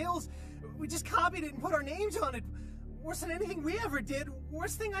house in the hills. We just copied it and put our names on it. Worse than anything we ever did.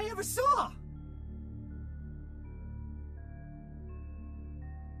 Worst thing I ever saw.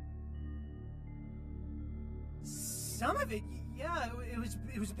 some of it, yeah,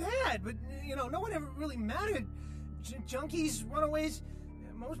 it was bad, but you know, no one ever really mattered. Junkies, runaways,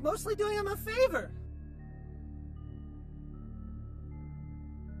 mostly doing him a favor.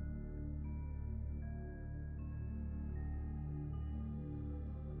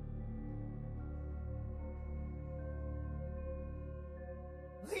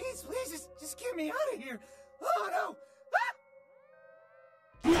 Please, just get me out of here. Oh no!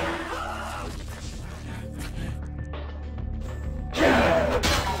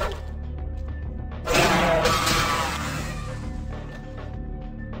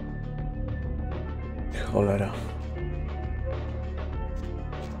 Cholera.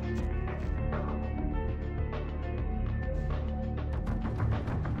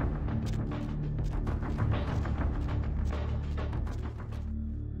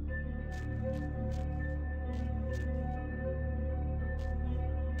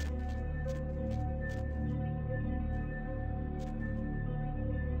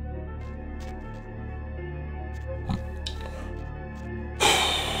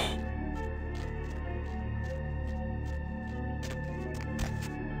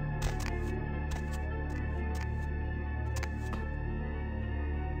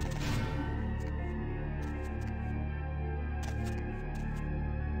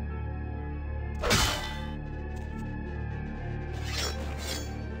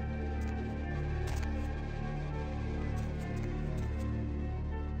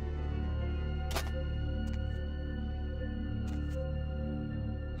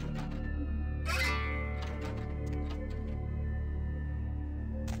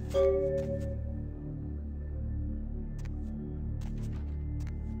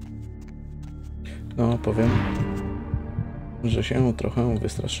 No, powiem, że się trochę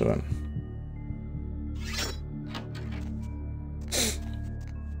wystraszyłem.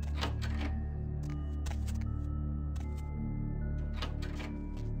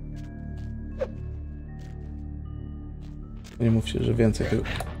 Nie mówcie, że więcej tego.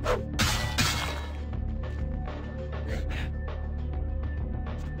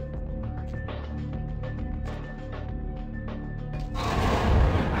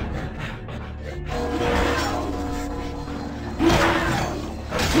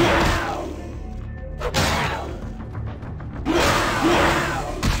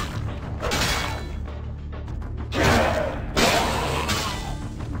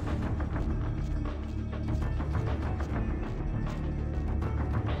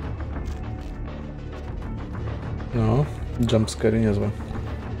 No, jumpscare niezłe.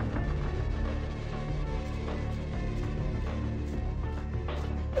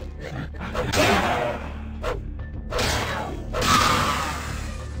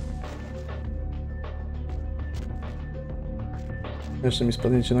 Jeszcze mi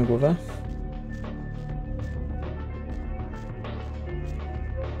spadniecie na głowę?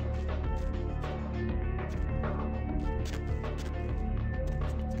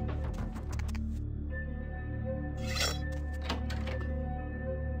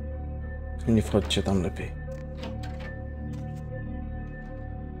 Nie wchodźcie tam lepiej.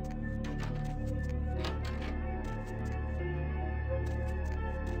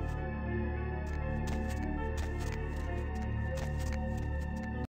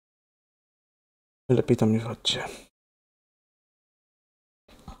 Lepiej tam nie wchodźcie.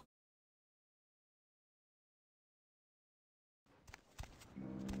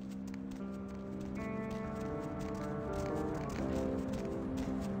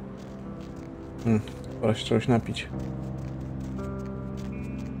 Pora się czegoś napić.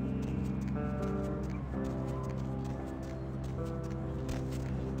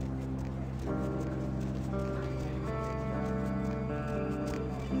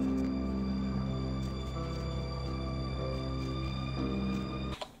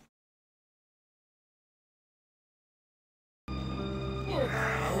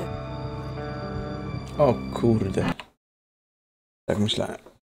 O kurde. Tak myślałem.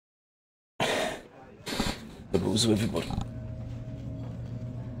 To był zły wybór.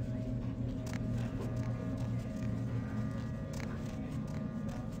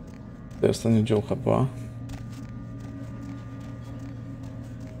 To ostatnia działka była.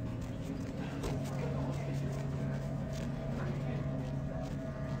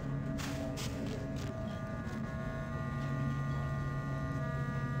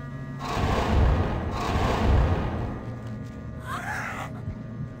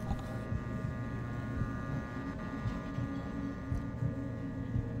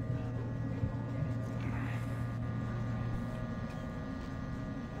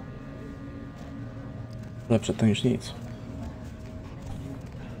 Lepsze to niż nic.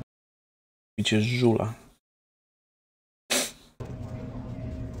 Widzicie żula.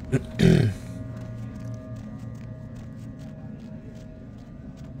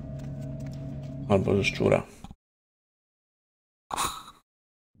 Albo ze szczura.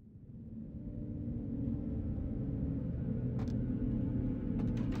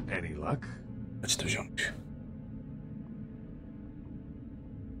 Any luck? Chodź to wziąć.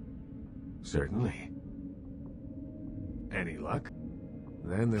 Certainly. Any luck?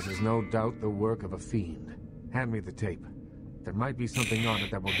 Then this is no doubt the work of a fiend. Hand me the tape. There might be something on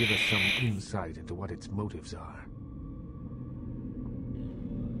it that will give us some insight into what its motives are.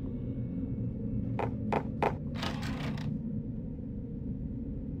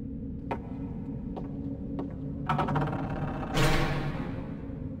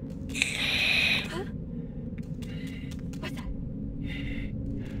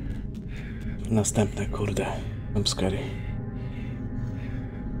 Następne, kurde. Masquerade.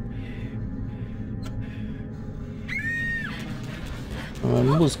 Mam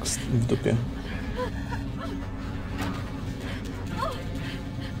mózg w dupie.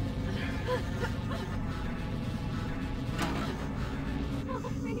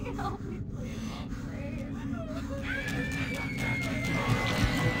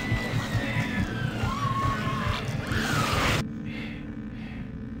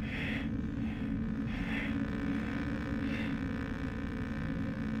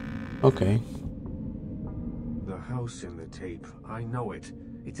 Okay. The house in the tape, I know it.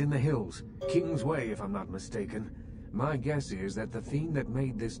 It's in the hills. King's Way, if I'm not mistaken. My guess is that the fiend that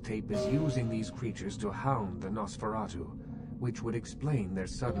made this tape is using these creatures to hound the Nosferatu, which would explain their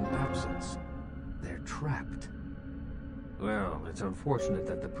sudden absence. They're trapped. Well, it's unfortunate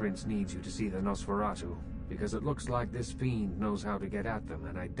that the prince needs you to see the Nosferatu, because it looks like this fiend knows how to get at them,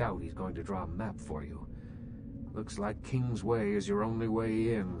 and I doubt he's going to draw a map for you. Looks like King's Way is your only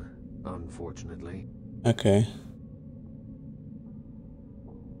way in, unfortunately. Okay.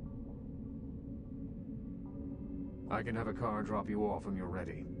 I can have a car drop you off when you're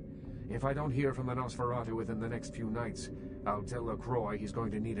ready. If I don't hear from the Nosferatu within the next few nights, I'll tell LaCroix he's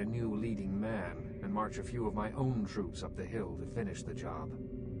going to need a new leading man, and march a few of my own troops up the hill to finish the job.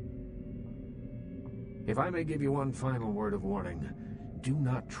 If I may give you one final word of warning, do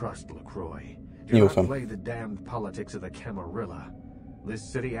not trust LaCroix. Do not play the damned politics of the Camarilla.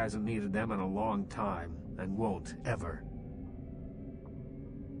 This city hasn't needed them in a long time, and won't ever.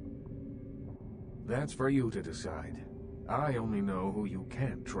 That's for you to decide. I only know who you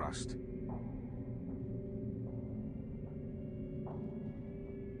can't trust.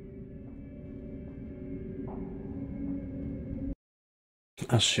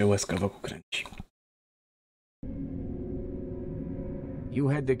 Aż się łezka wokół kręci. You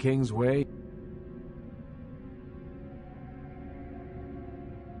head to King's Way?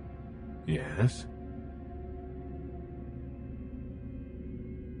 Yes?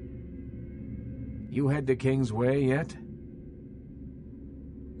 You head to King's Way yet?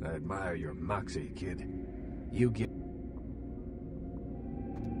 I admire your moxie, kid. You get...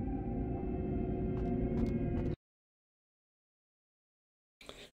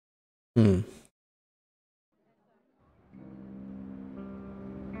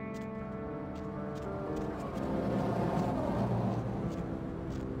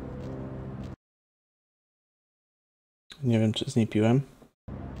 Nie wiem, czy z niej piłem.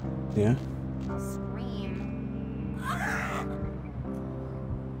 Nie.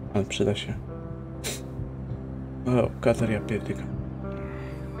 Ale przyda się. O, katar, ja pierdyka.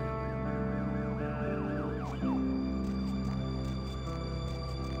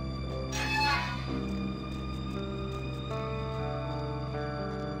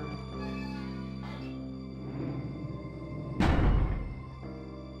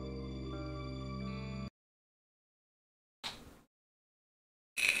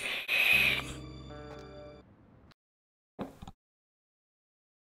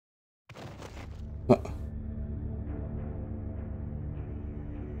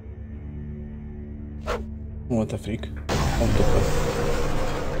 What the freak? On dupę.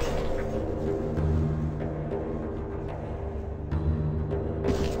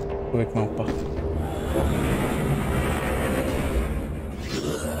 Człowiek małpa.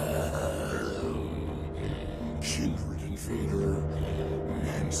 Kindred invader,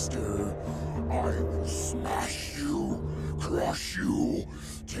 monster, I will smash you, crush you,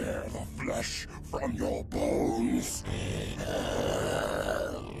 tear the flesh from your bones.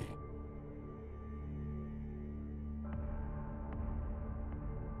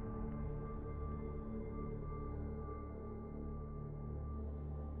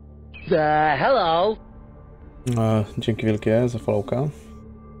 Hello. Dzięki wielkie za followka.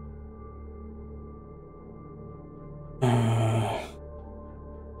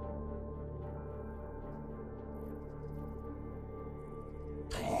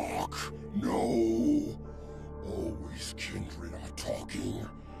 Talk, No. Always kindred are talking,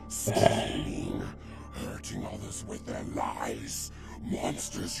 scheming, hurting others with their lies.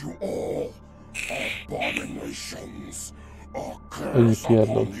 Monsters you all. Abominations. A curse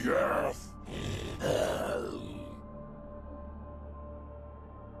upon the earth.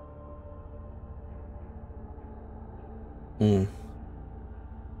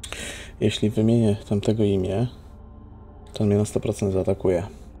 Jeśli wymienię tamtego imię, to on mnie na 100% zaatakuje.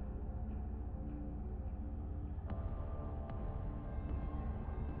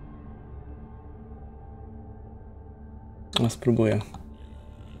 A spróbuję.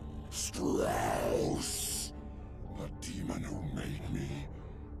 Strauss, the demon who made me,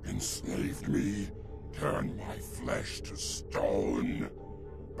 enslaved me, turned my flesh to stone,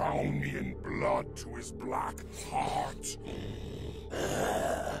 bound me in blood to his black heart.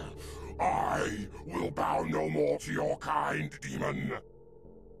 I will bow no more to your kind, demon.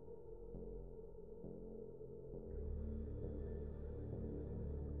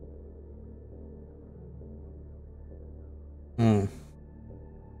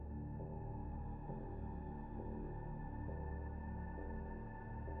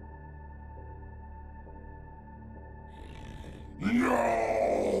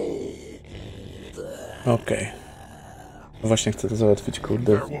 Okej. Właśnie chcę to załatwić,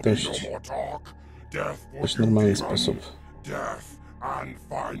 kurde, w dość normalny sposób.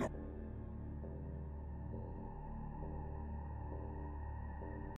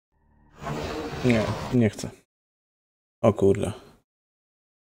 Nie, nie chcę. O kurde.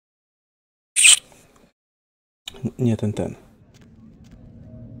 Nie ten.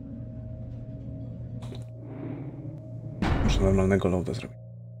 Muszę normalnego loada zrobić.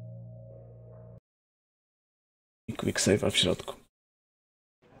 I quick save'a w środku.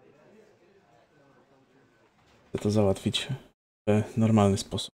 Chcę to załatwić w normalny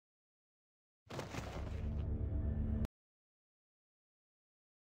sposób.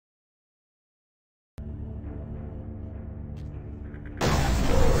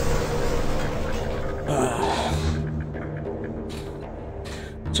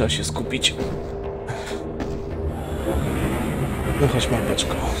 Trzeba się skupić. No chodź,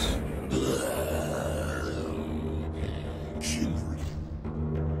 mapeczko.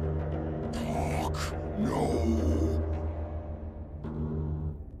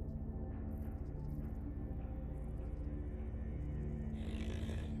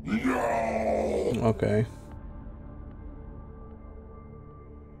 Okej.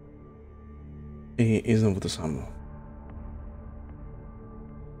 I znowu to samo.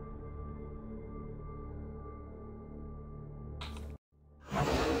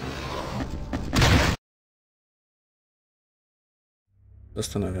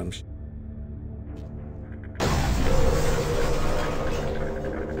 Zastanawiam się.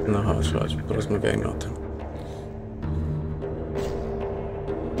 No chodź, porozmawiajmy o tym.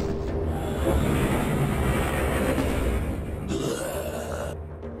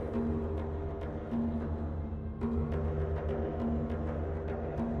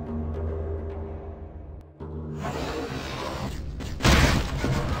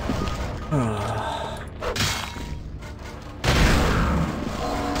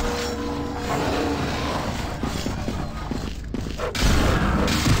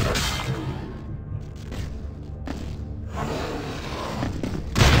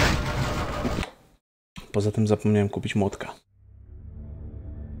 Poza tym zapomniałem kupić młotka.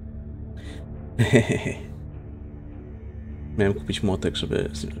 Miałem kupić młotek, żeby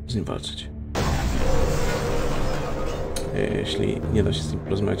z nim walczyć. Jeśli nie da się z nim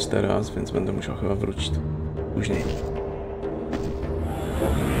porozmawiać teraz, więc będę musiał chyba wrócić później.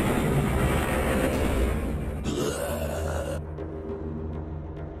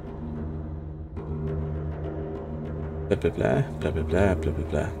 Ble.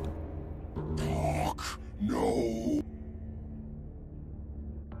 No.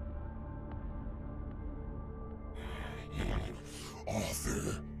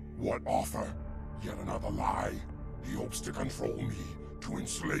 Arthur, what offer? Yet another lie. He hopes to control me, to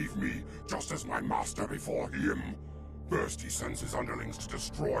enslave me, just as my master before him. First he sends his underlings to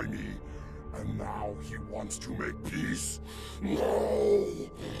destroy me, and now he wants to make peace. No!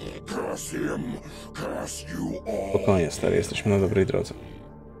 Curse him! Curse you all! Spokojnie, stary, jesteśmy na dobrej drodze.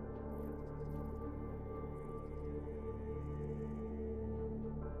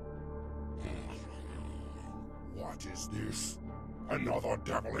 What is this? Another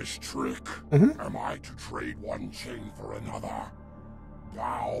devilish trick? Am I to trade one chain for another?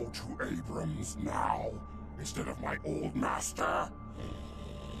 Bow to Abrams now, instead of my old master?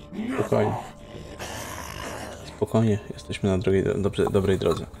 Spokojnie. Spokojnie, jesteśmy na dobrej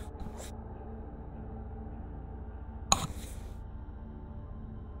drodze.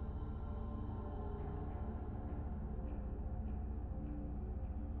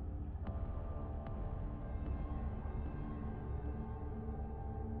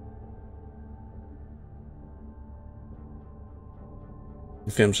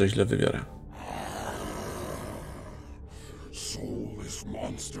 Wiem, że źle wybiorę. Soulless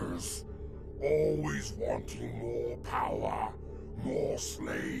monsters, always wanting more power, more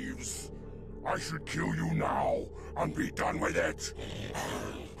slaves. I should kill you now and be done with it.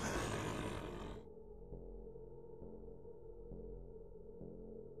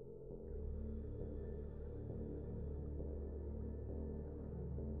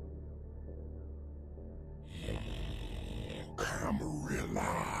 Camarilla.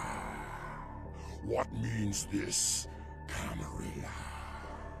 What means this, Camarilla?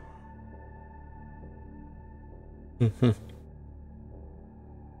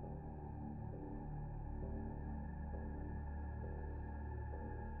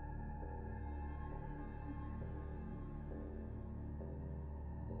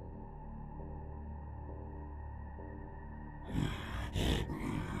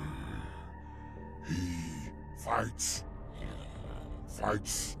 He fights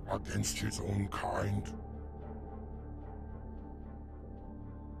against his own kind.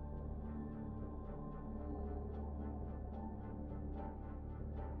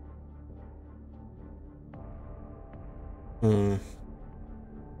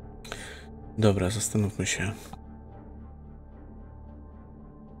 Dobra, zastanówmy się.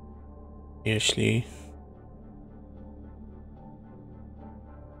 Jeśli...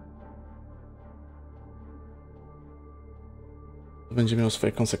 to będzie miało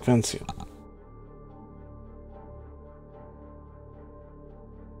swoje konsekwencje.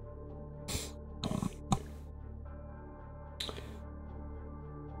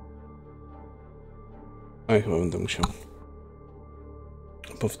 No i chyba będę musiał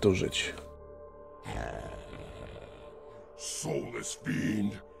powtórzyć. Soulless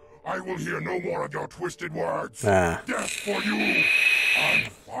fiend, I will hear no more of your twisted words. Death for you and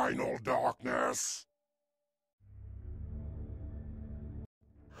final darkness.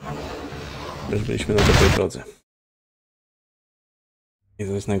 Już byliśmy na dobrej drodze. I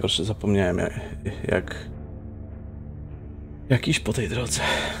to jest najgorsze, zapomniałem jak iść po tej drodze.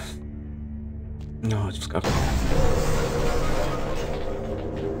 No, chodź, wskakuj.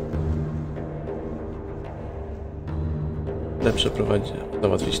 Lepsze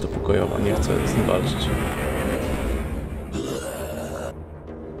załatwić to pokojowo, nie chcę z nim walczyć.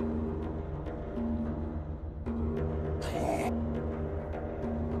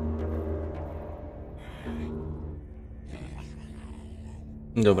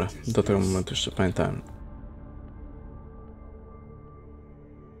 Dobra, do tego momentu jeszcze pamiętałem.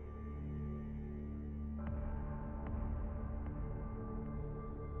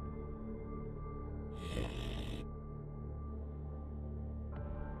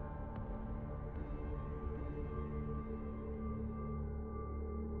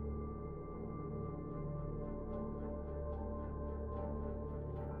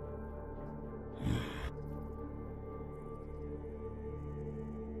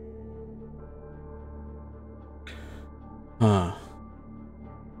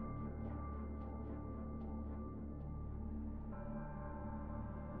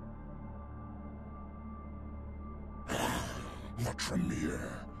 The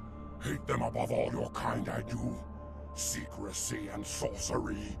Tremere. Hate them above all your kind, I do. Secrecy and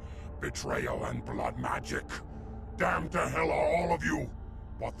sorcery, betrayal and blood magic. Damned to hell are all of you,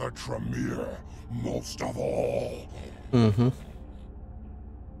 but the Tremere most of all.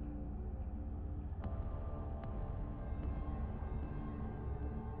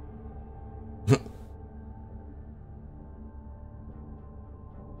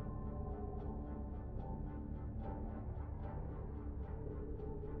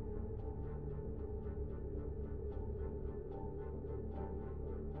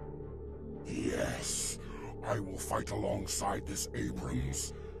 Yes, I will fight alongside this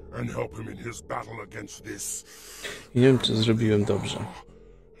Abrams and help him in his battle against this. Nie wiem, czy zrobiłem dobrze.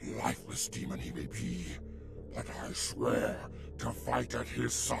 Lifeless demon he may be, but I swear to fight at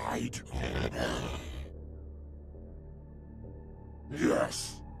his side.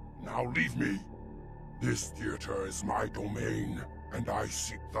 Yes, now leave me. This theater is my domain, and I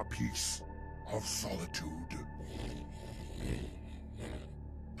seek the peace of solitude.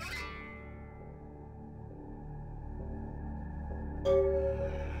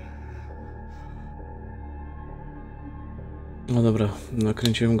 No dobra,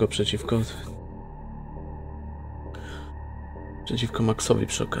 nakręciłem go przeciwko Maxowi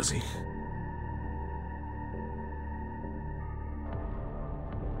przy okazji.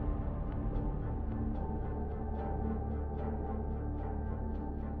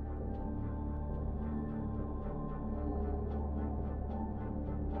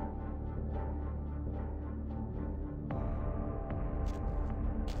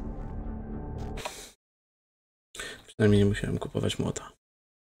 Przynajmniej nie musiałem kupować młota.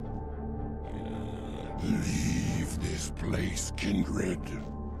 Leave this place, kindred.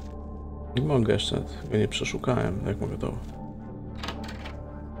 Nie mogę jeszcze, tego nie przeszukałem. Jak mogę to?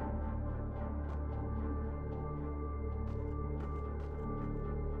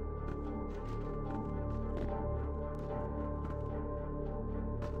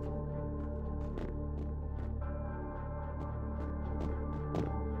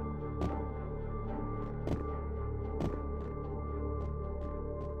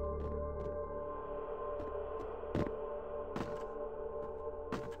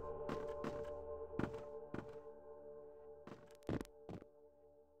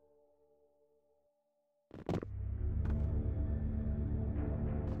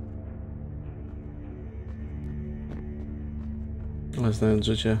 Ale znając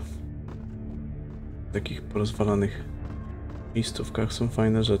życie, w takich porozwalanych miejscówkach są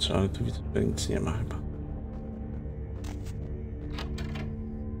fajne rzeczy, ale tu widzę, że nic nie ma chyba.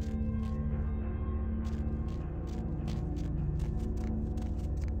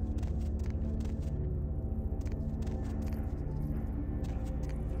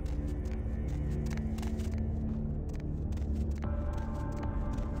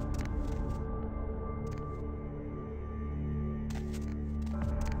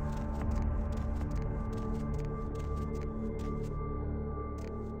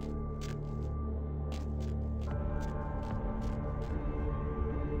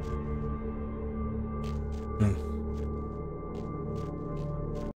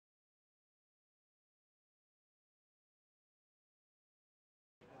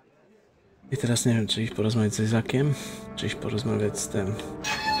 I teraz nie wiem, czy iść porozmawiać z Isaaciem, czy iść porozmawiać z tym...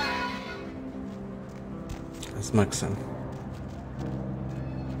 z Maxem.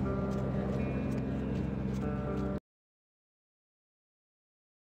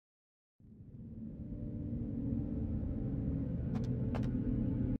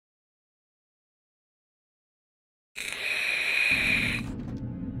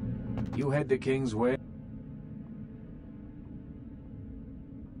 You head to Kingsway?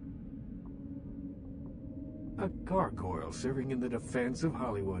 A gargoyle serving in the defense of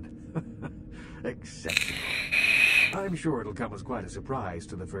Hollywood. Exceptional. I'm sure it'll come as quite a surprise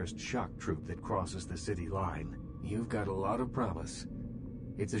to the first shock troop that crosses the city line. You've got a lot of promise.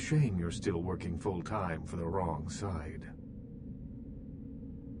 It's a shame you're still working full-time for the wrong side.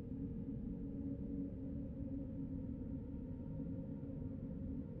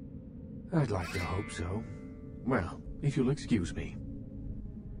 I'd like to hope so. Well, if you'll excuse me.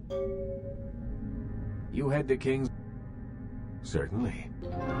 You head to King's... Certainly.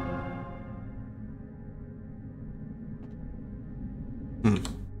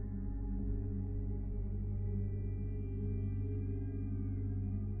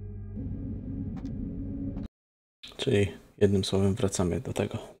 Czyli jednym słowem wracamy do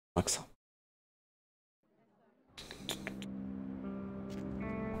tego Maxa.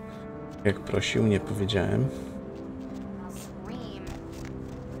 Jak prosił, nie powiedziałem.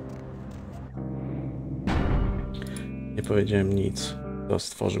 Nie powiedziałem nic, kto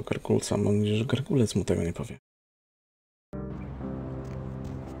stworzył Gargulca. Mam nadzieję, że Gargulec mu tego nie powie.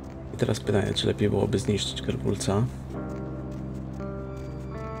 I teraz pytanie, czy lepiej byłoby zniszczyć Gargulca?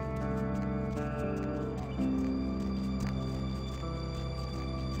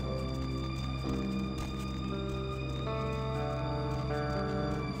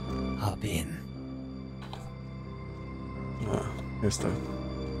 Hop in. A, jest to.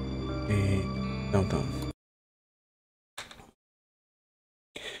 I downtown.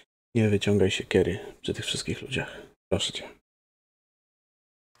 Nie wyciągaj się, Kerry, przy tych wszystkich ludziach. Proszę cię.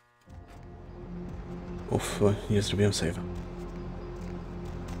 Uff, nie zrobiłem save'a.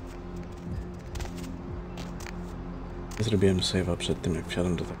 Nie zrobiłem save'a przed tym, jak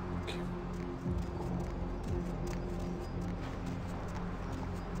wsiadłem do takiej.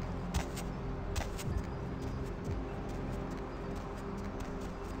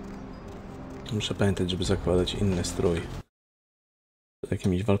 Muszę pamiętać, żeby zakładać inny strój. Z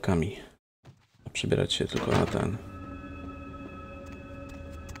jakimiś walkami. A przybierać się tylko na ten.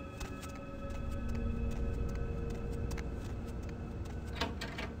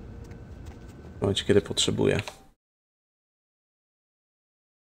 W momencie, kiedy potrzebuję.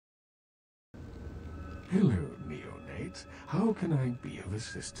 Hello, Neonate. How can I be of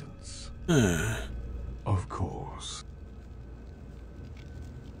assistance? Of course.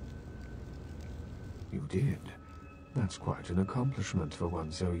 You did. That's quite an accomplishment for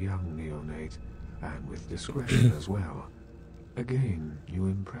one so young, Neonate. And with discretion as well. Again, you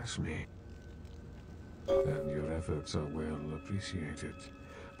impress me. And your efforts are well appreciated.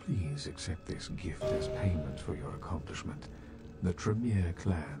 Please accept this gift as payment for your accomplishment. The Tremere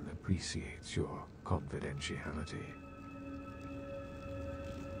clan appreciates your confidentiality.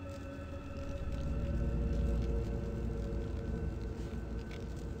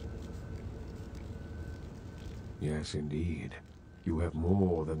 Yes, indeed. You have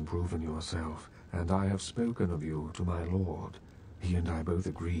more than proven yourself, and I have spoken of you to my lord. He and I both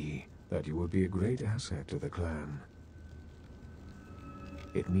agree that you would be a great asset to the clan.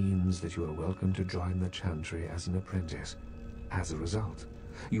 It means that you are welcome to join the Chantry as an apprentice. As a result,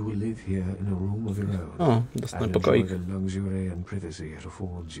 you will live here in a room of your own and enjoy the luxury and privacy it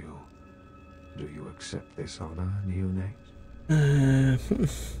affords you. Do you accept this honor, neonate?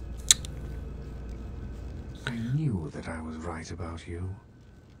 I knew that I was right about you.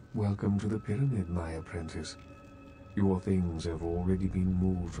 Welcome to the pyramid, my apprentice. Your things have already been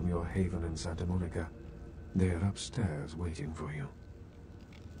moved from your haven in Santa Monica. They're upstairs waiting for you.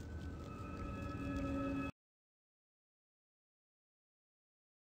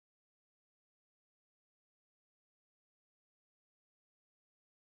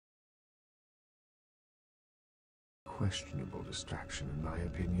 Questionable distraction, in my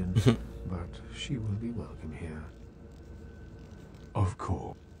opinion, but she will be welcome here. Of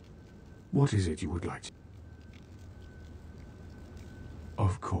course. What is it you would like to...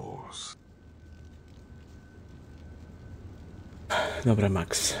 Of course. Dobra,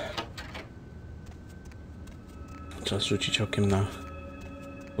 Max. Czas rzucić okiem na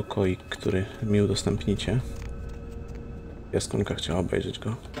pokoik, który mi udostępnicie. Jaskółka chciała obejrzeć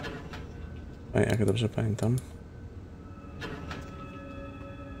go. A jak dobrze pamiętam.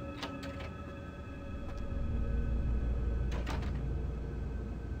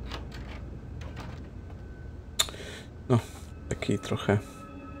 No, taki trochę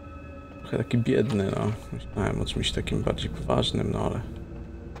taki biedny, no. Myślałem o czymś takim bardziej poważnym, no ale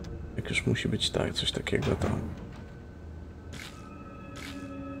jak już musi być tak, coś takiego, to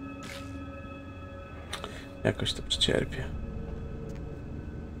jakoś to przecierpię.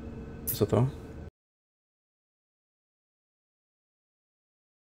 Co to?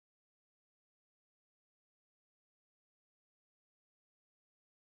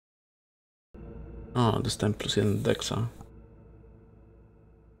 O, dostałem +1 dexa.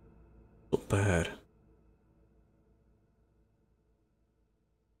 Super.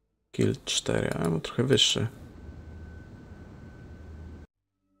 Kill 4, a no trochę wyższy.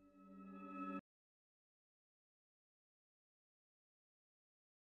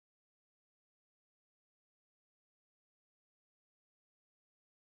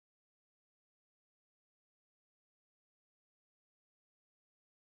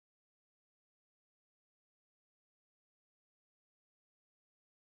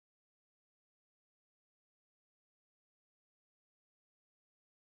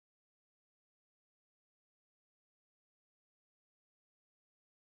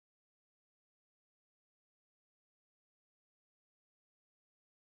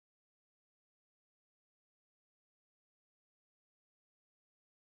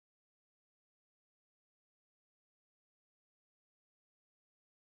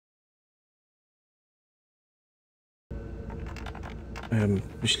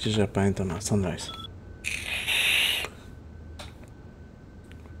 Myślę, że ja pamiętam na Sunrise.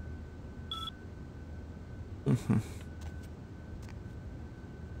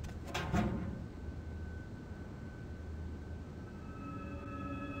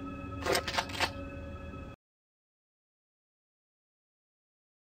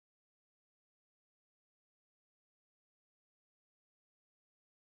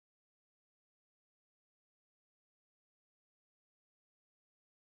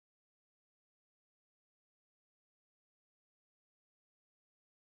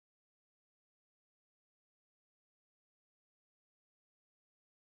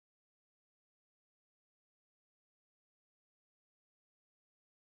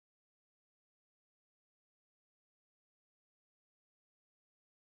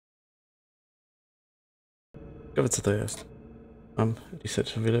 Ciekawe co to jest. Mam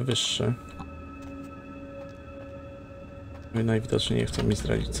research o wiele wyższy. No i najwidoczniej nie chcą mi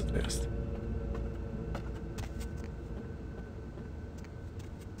zdradzić co to jest.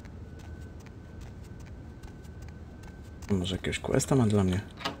 Może jakiegoś questa ma dla mnie?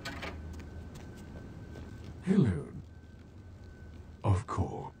 Hello. Of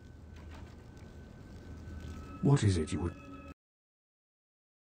course. What is it you would...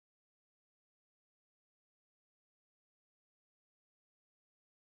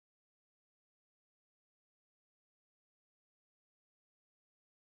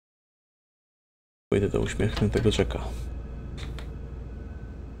 Pójdę do uśmiechniętego Jacka.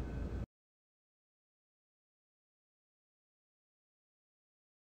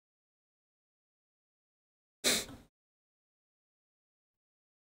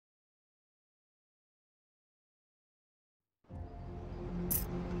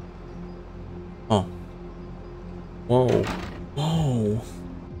 Wow. Wow.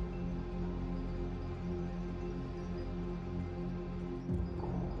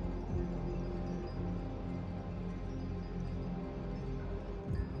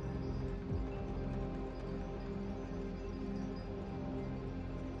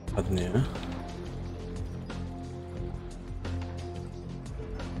 Ładnie.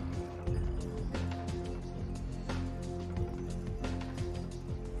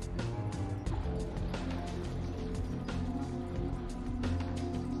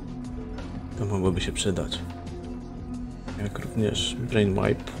 To mogłoby się przydać. Jak również Brain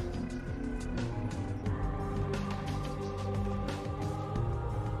Wipe.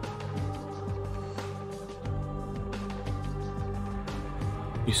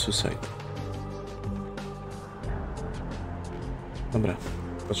 I Suicide. Dobra,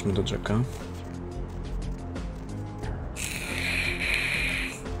 chodźmy do Jacka.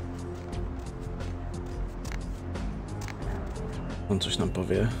 On coś nam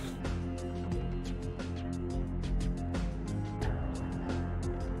powie.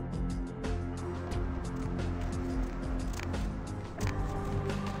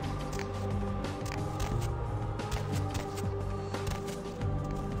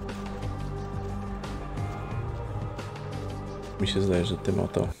 Mi się zdaje, że tym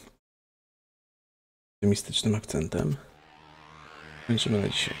oto optymistycznym akcentem kończymy na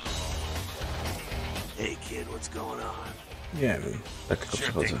dzisiaj. Hey kid, what's going on? Nie wiem, tak tylko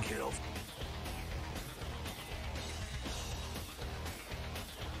przychodzę.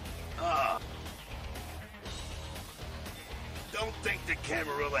 Don't think the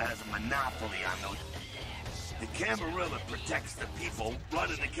Camarilla has a monopoly on those. The Camarilla protects the people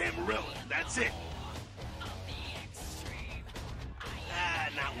running the Camarilla. That's it.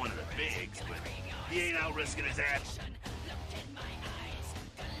 Not one of the bigs, but he ain't out risking his ass.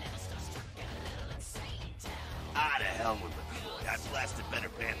 To hell with McCoy. I've blasted better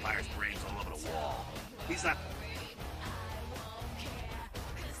vampires' brains all over the wall. He's not...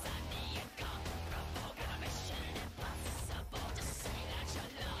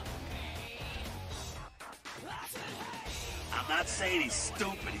 I'm not saying he's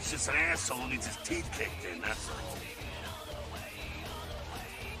stupid. He's just an asshole who needs his teeth kicked in, that's all.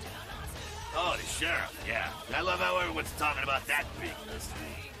 Oh, the sheriff, yeah. I love how everyone's talking about that big.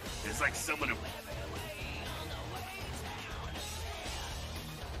 It's like someone who...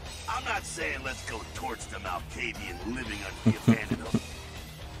 I'm not saying let's go torch them Alcadian living under the abandoned hook.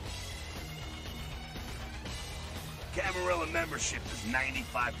 Camarilla membership is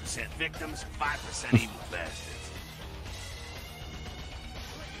 95% victims, 5% evil bastards.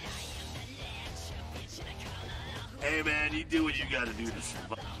 Hey man, you do what you gotta do to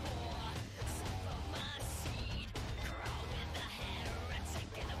survive.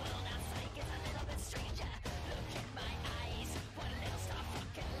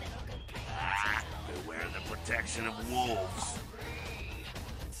 Beware the protection of wolves.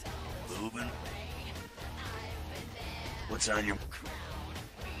 Moving. What's on your...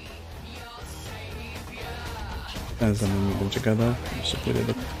 Ten za mną będzie gadał, jeszcze pójdę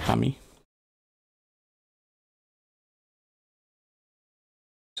do Hami.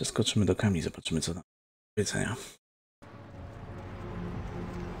 Przeskoczymy do Kami, zobaczymy co tam do powiedzenia.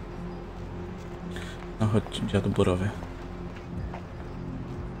 No chodź, dziadu borowy.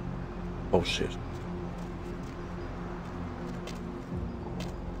 Oh shit.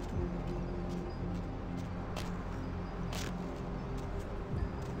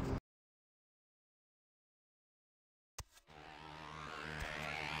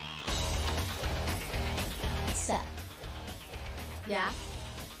 Seth. Yeah?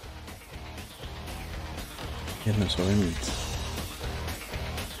 Jednym słowem nic.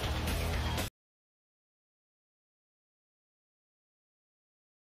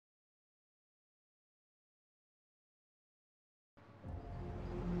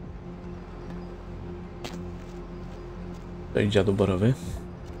 To i dziadu borowy.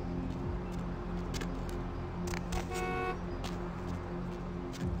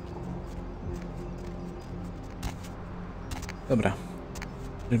 Dobra.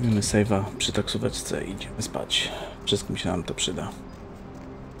 Robimy save'a przy taksóweczce i idziemy spać. Wszystkim się nam to przyda.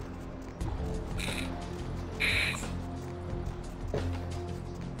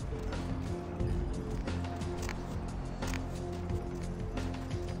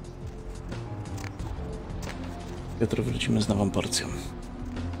 Jutro wrócimy z nową porcją.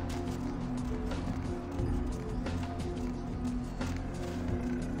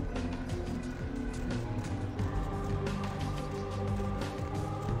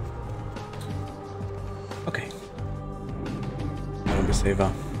 Okej. Robię save'a.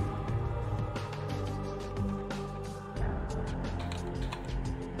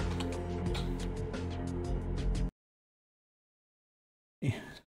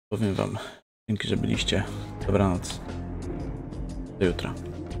 powiem wam, dzięki, że byliście. Dobranoc. Do jutra.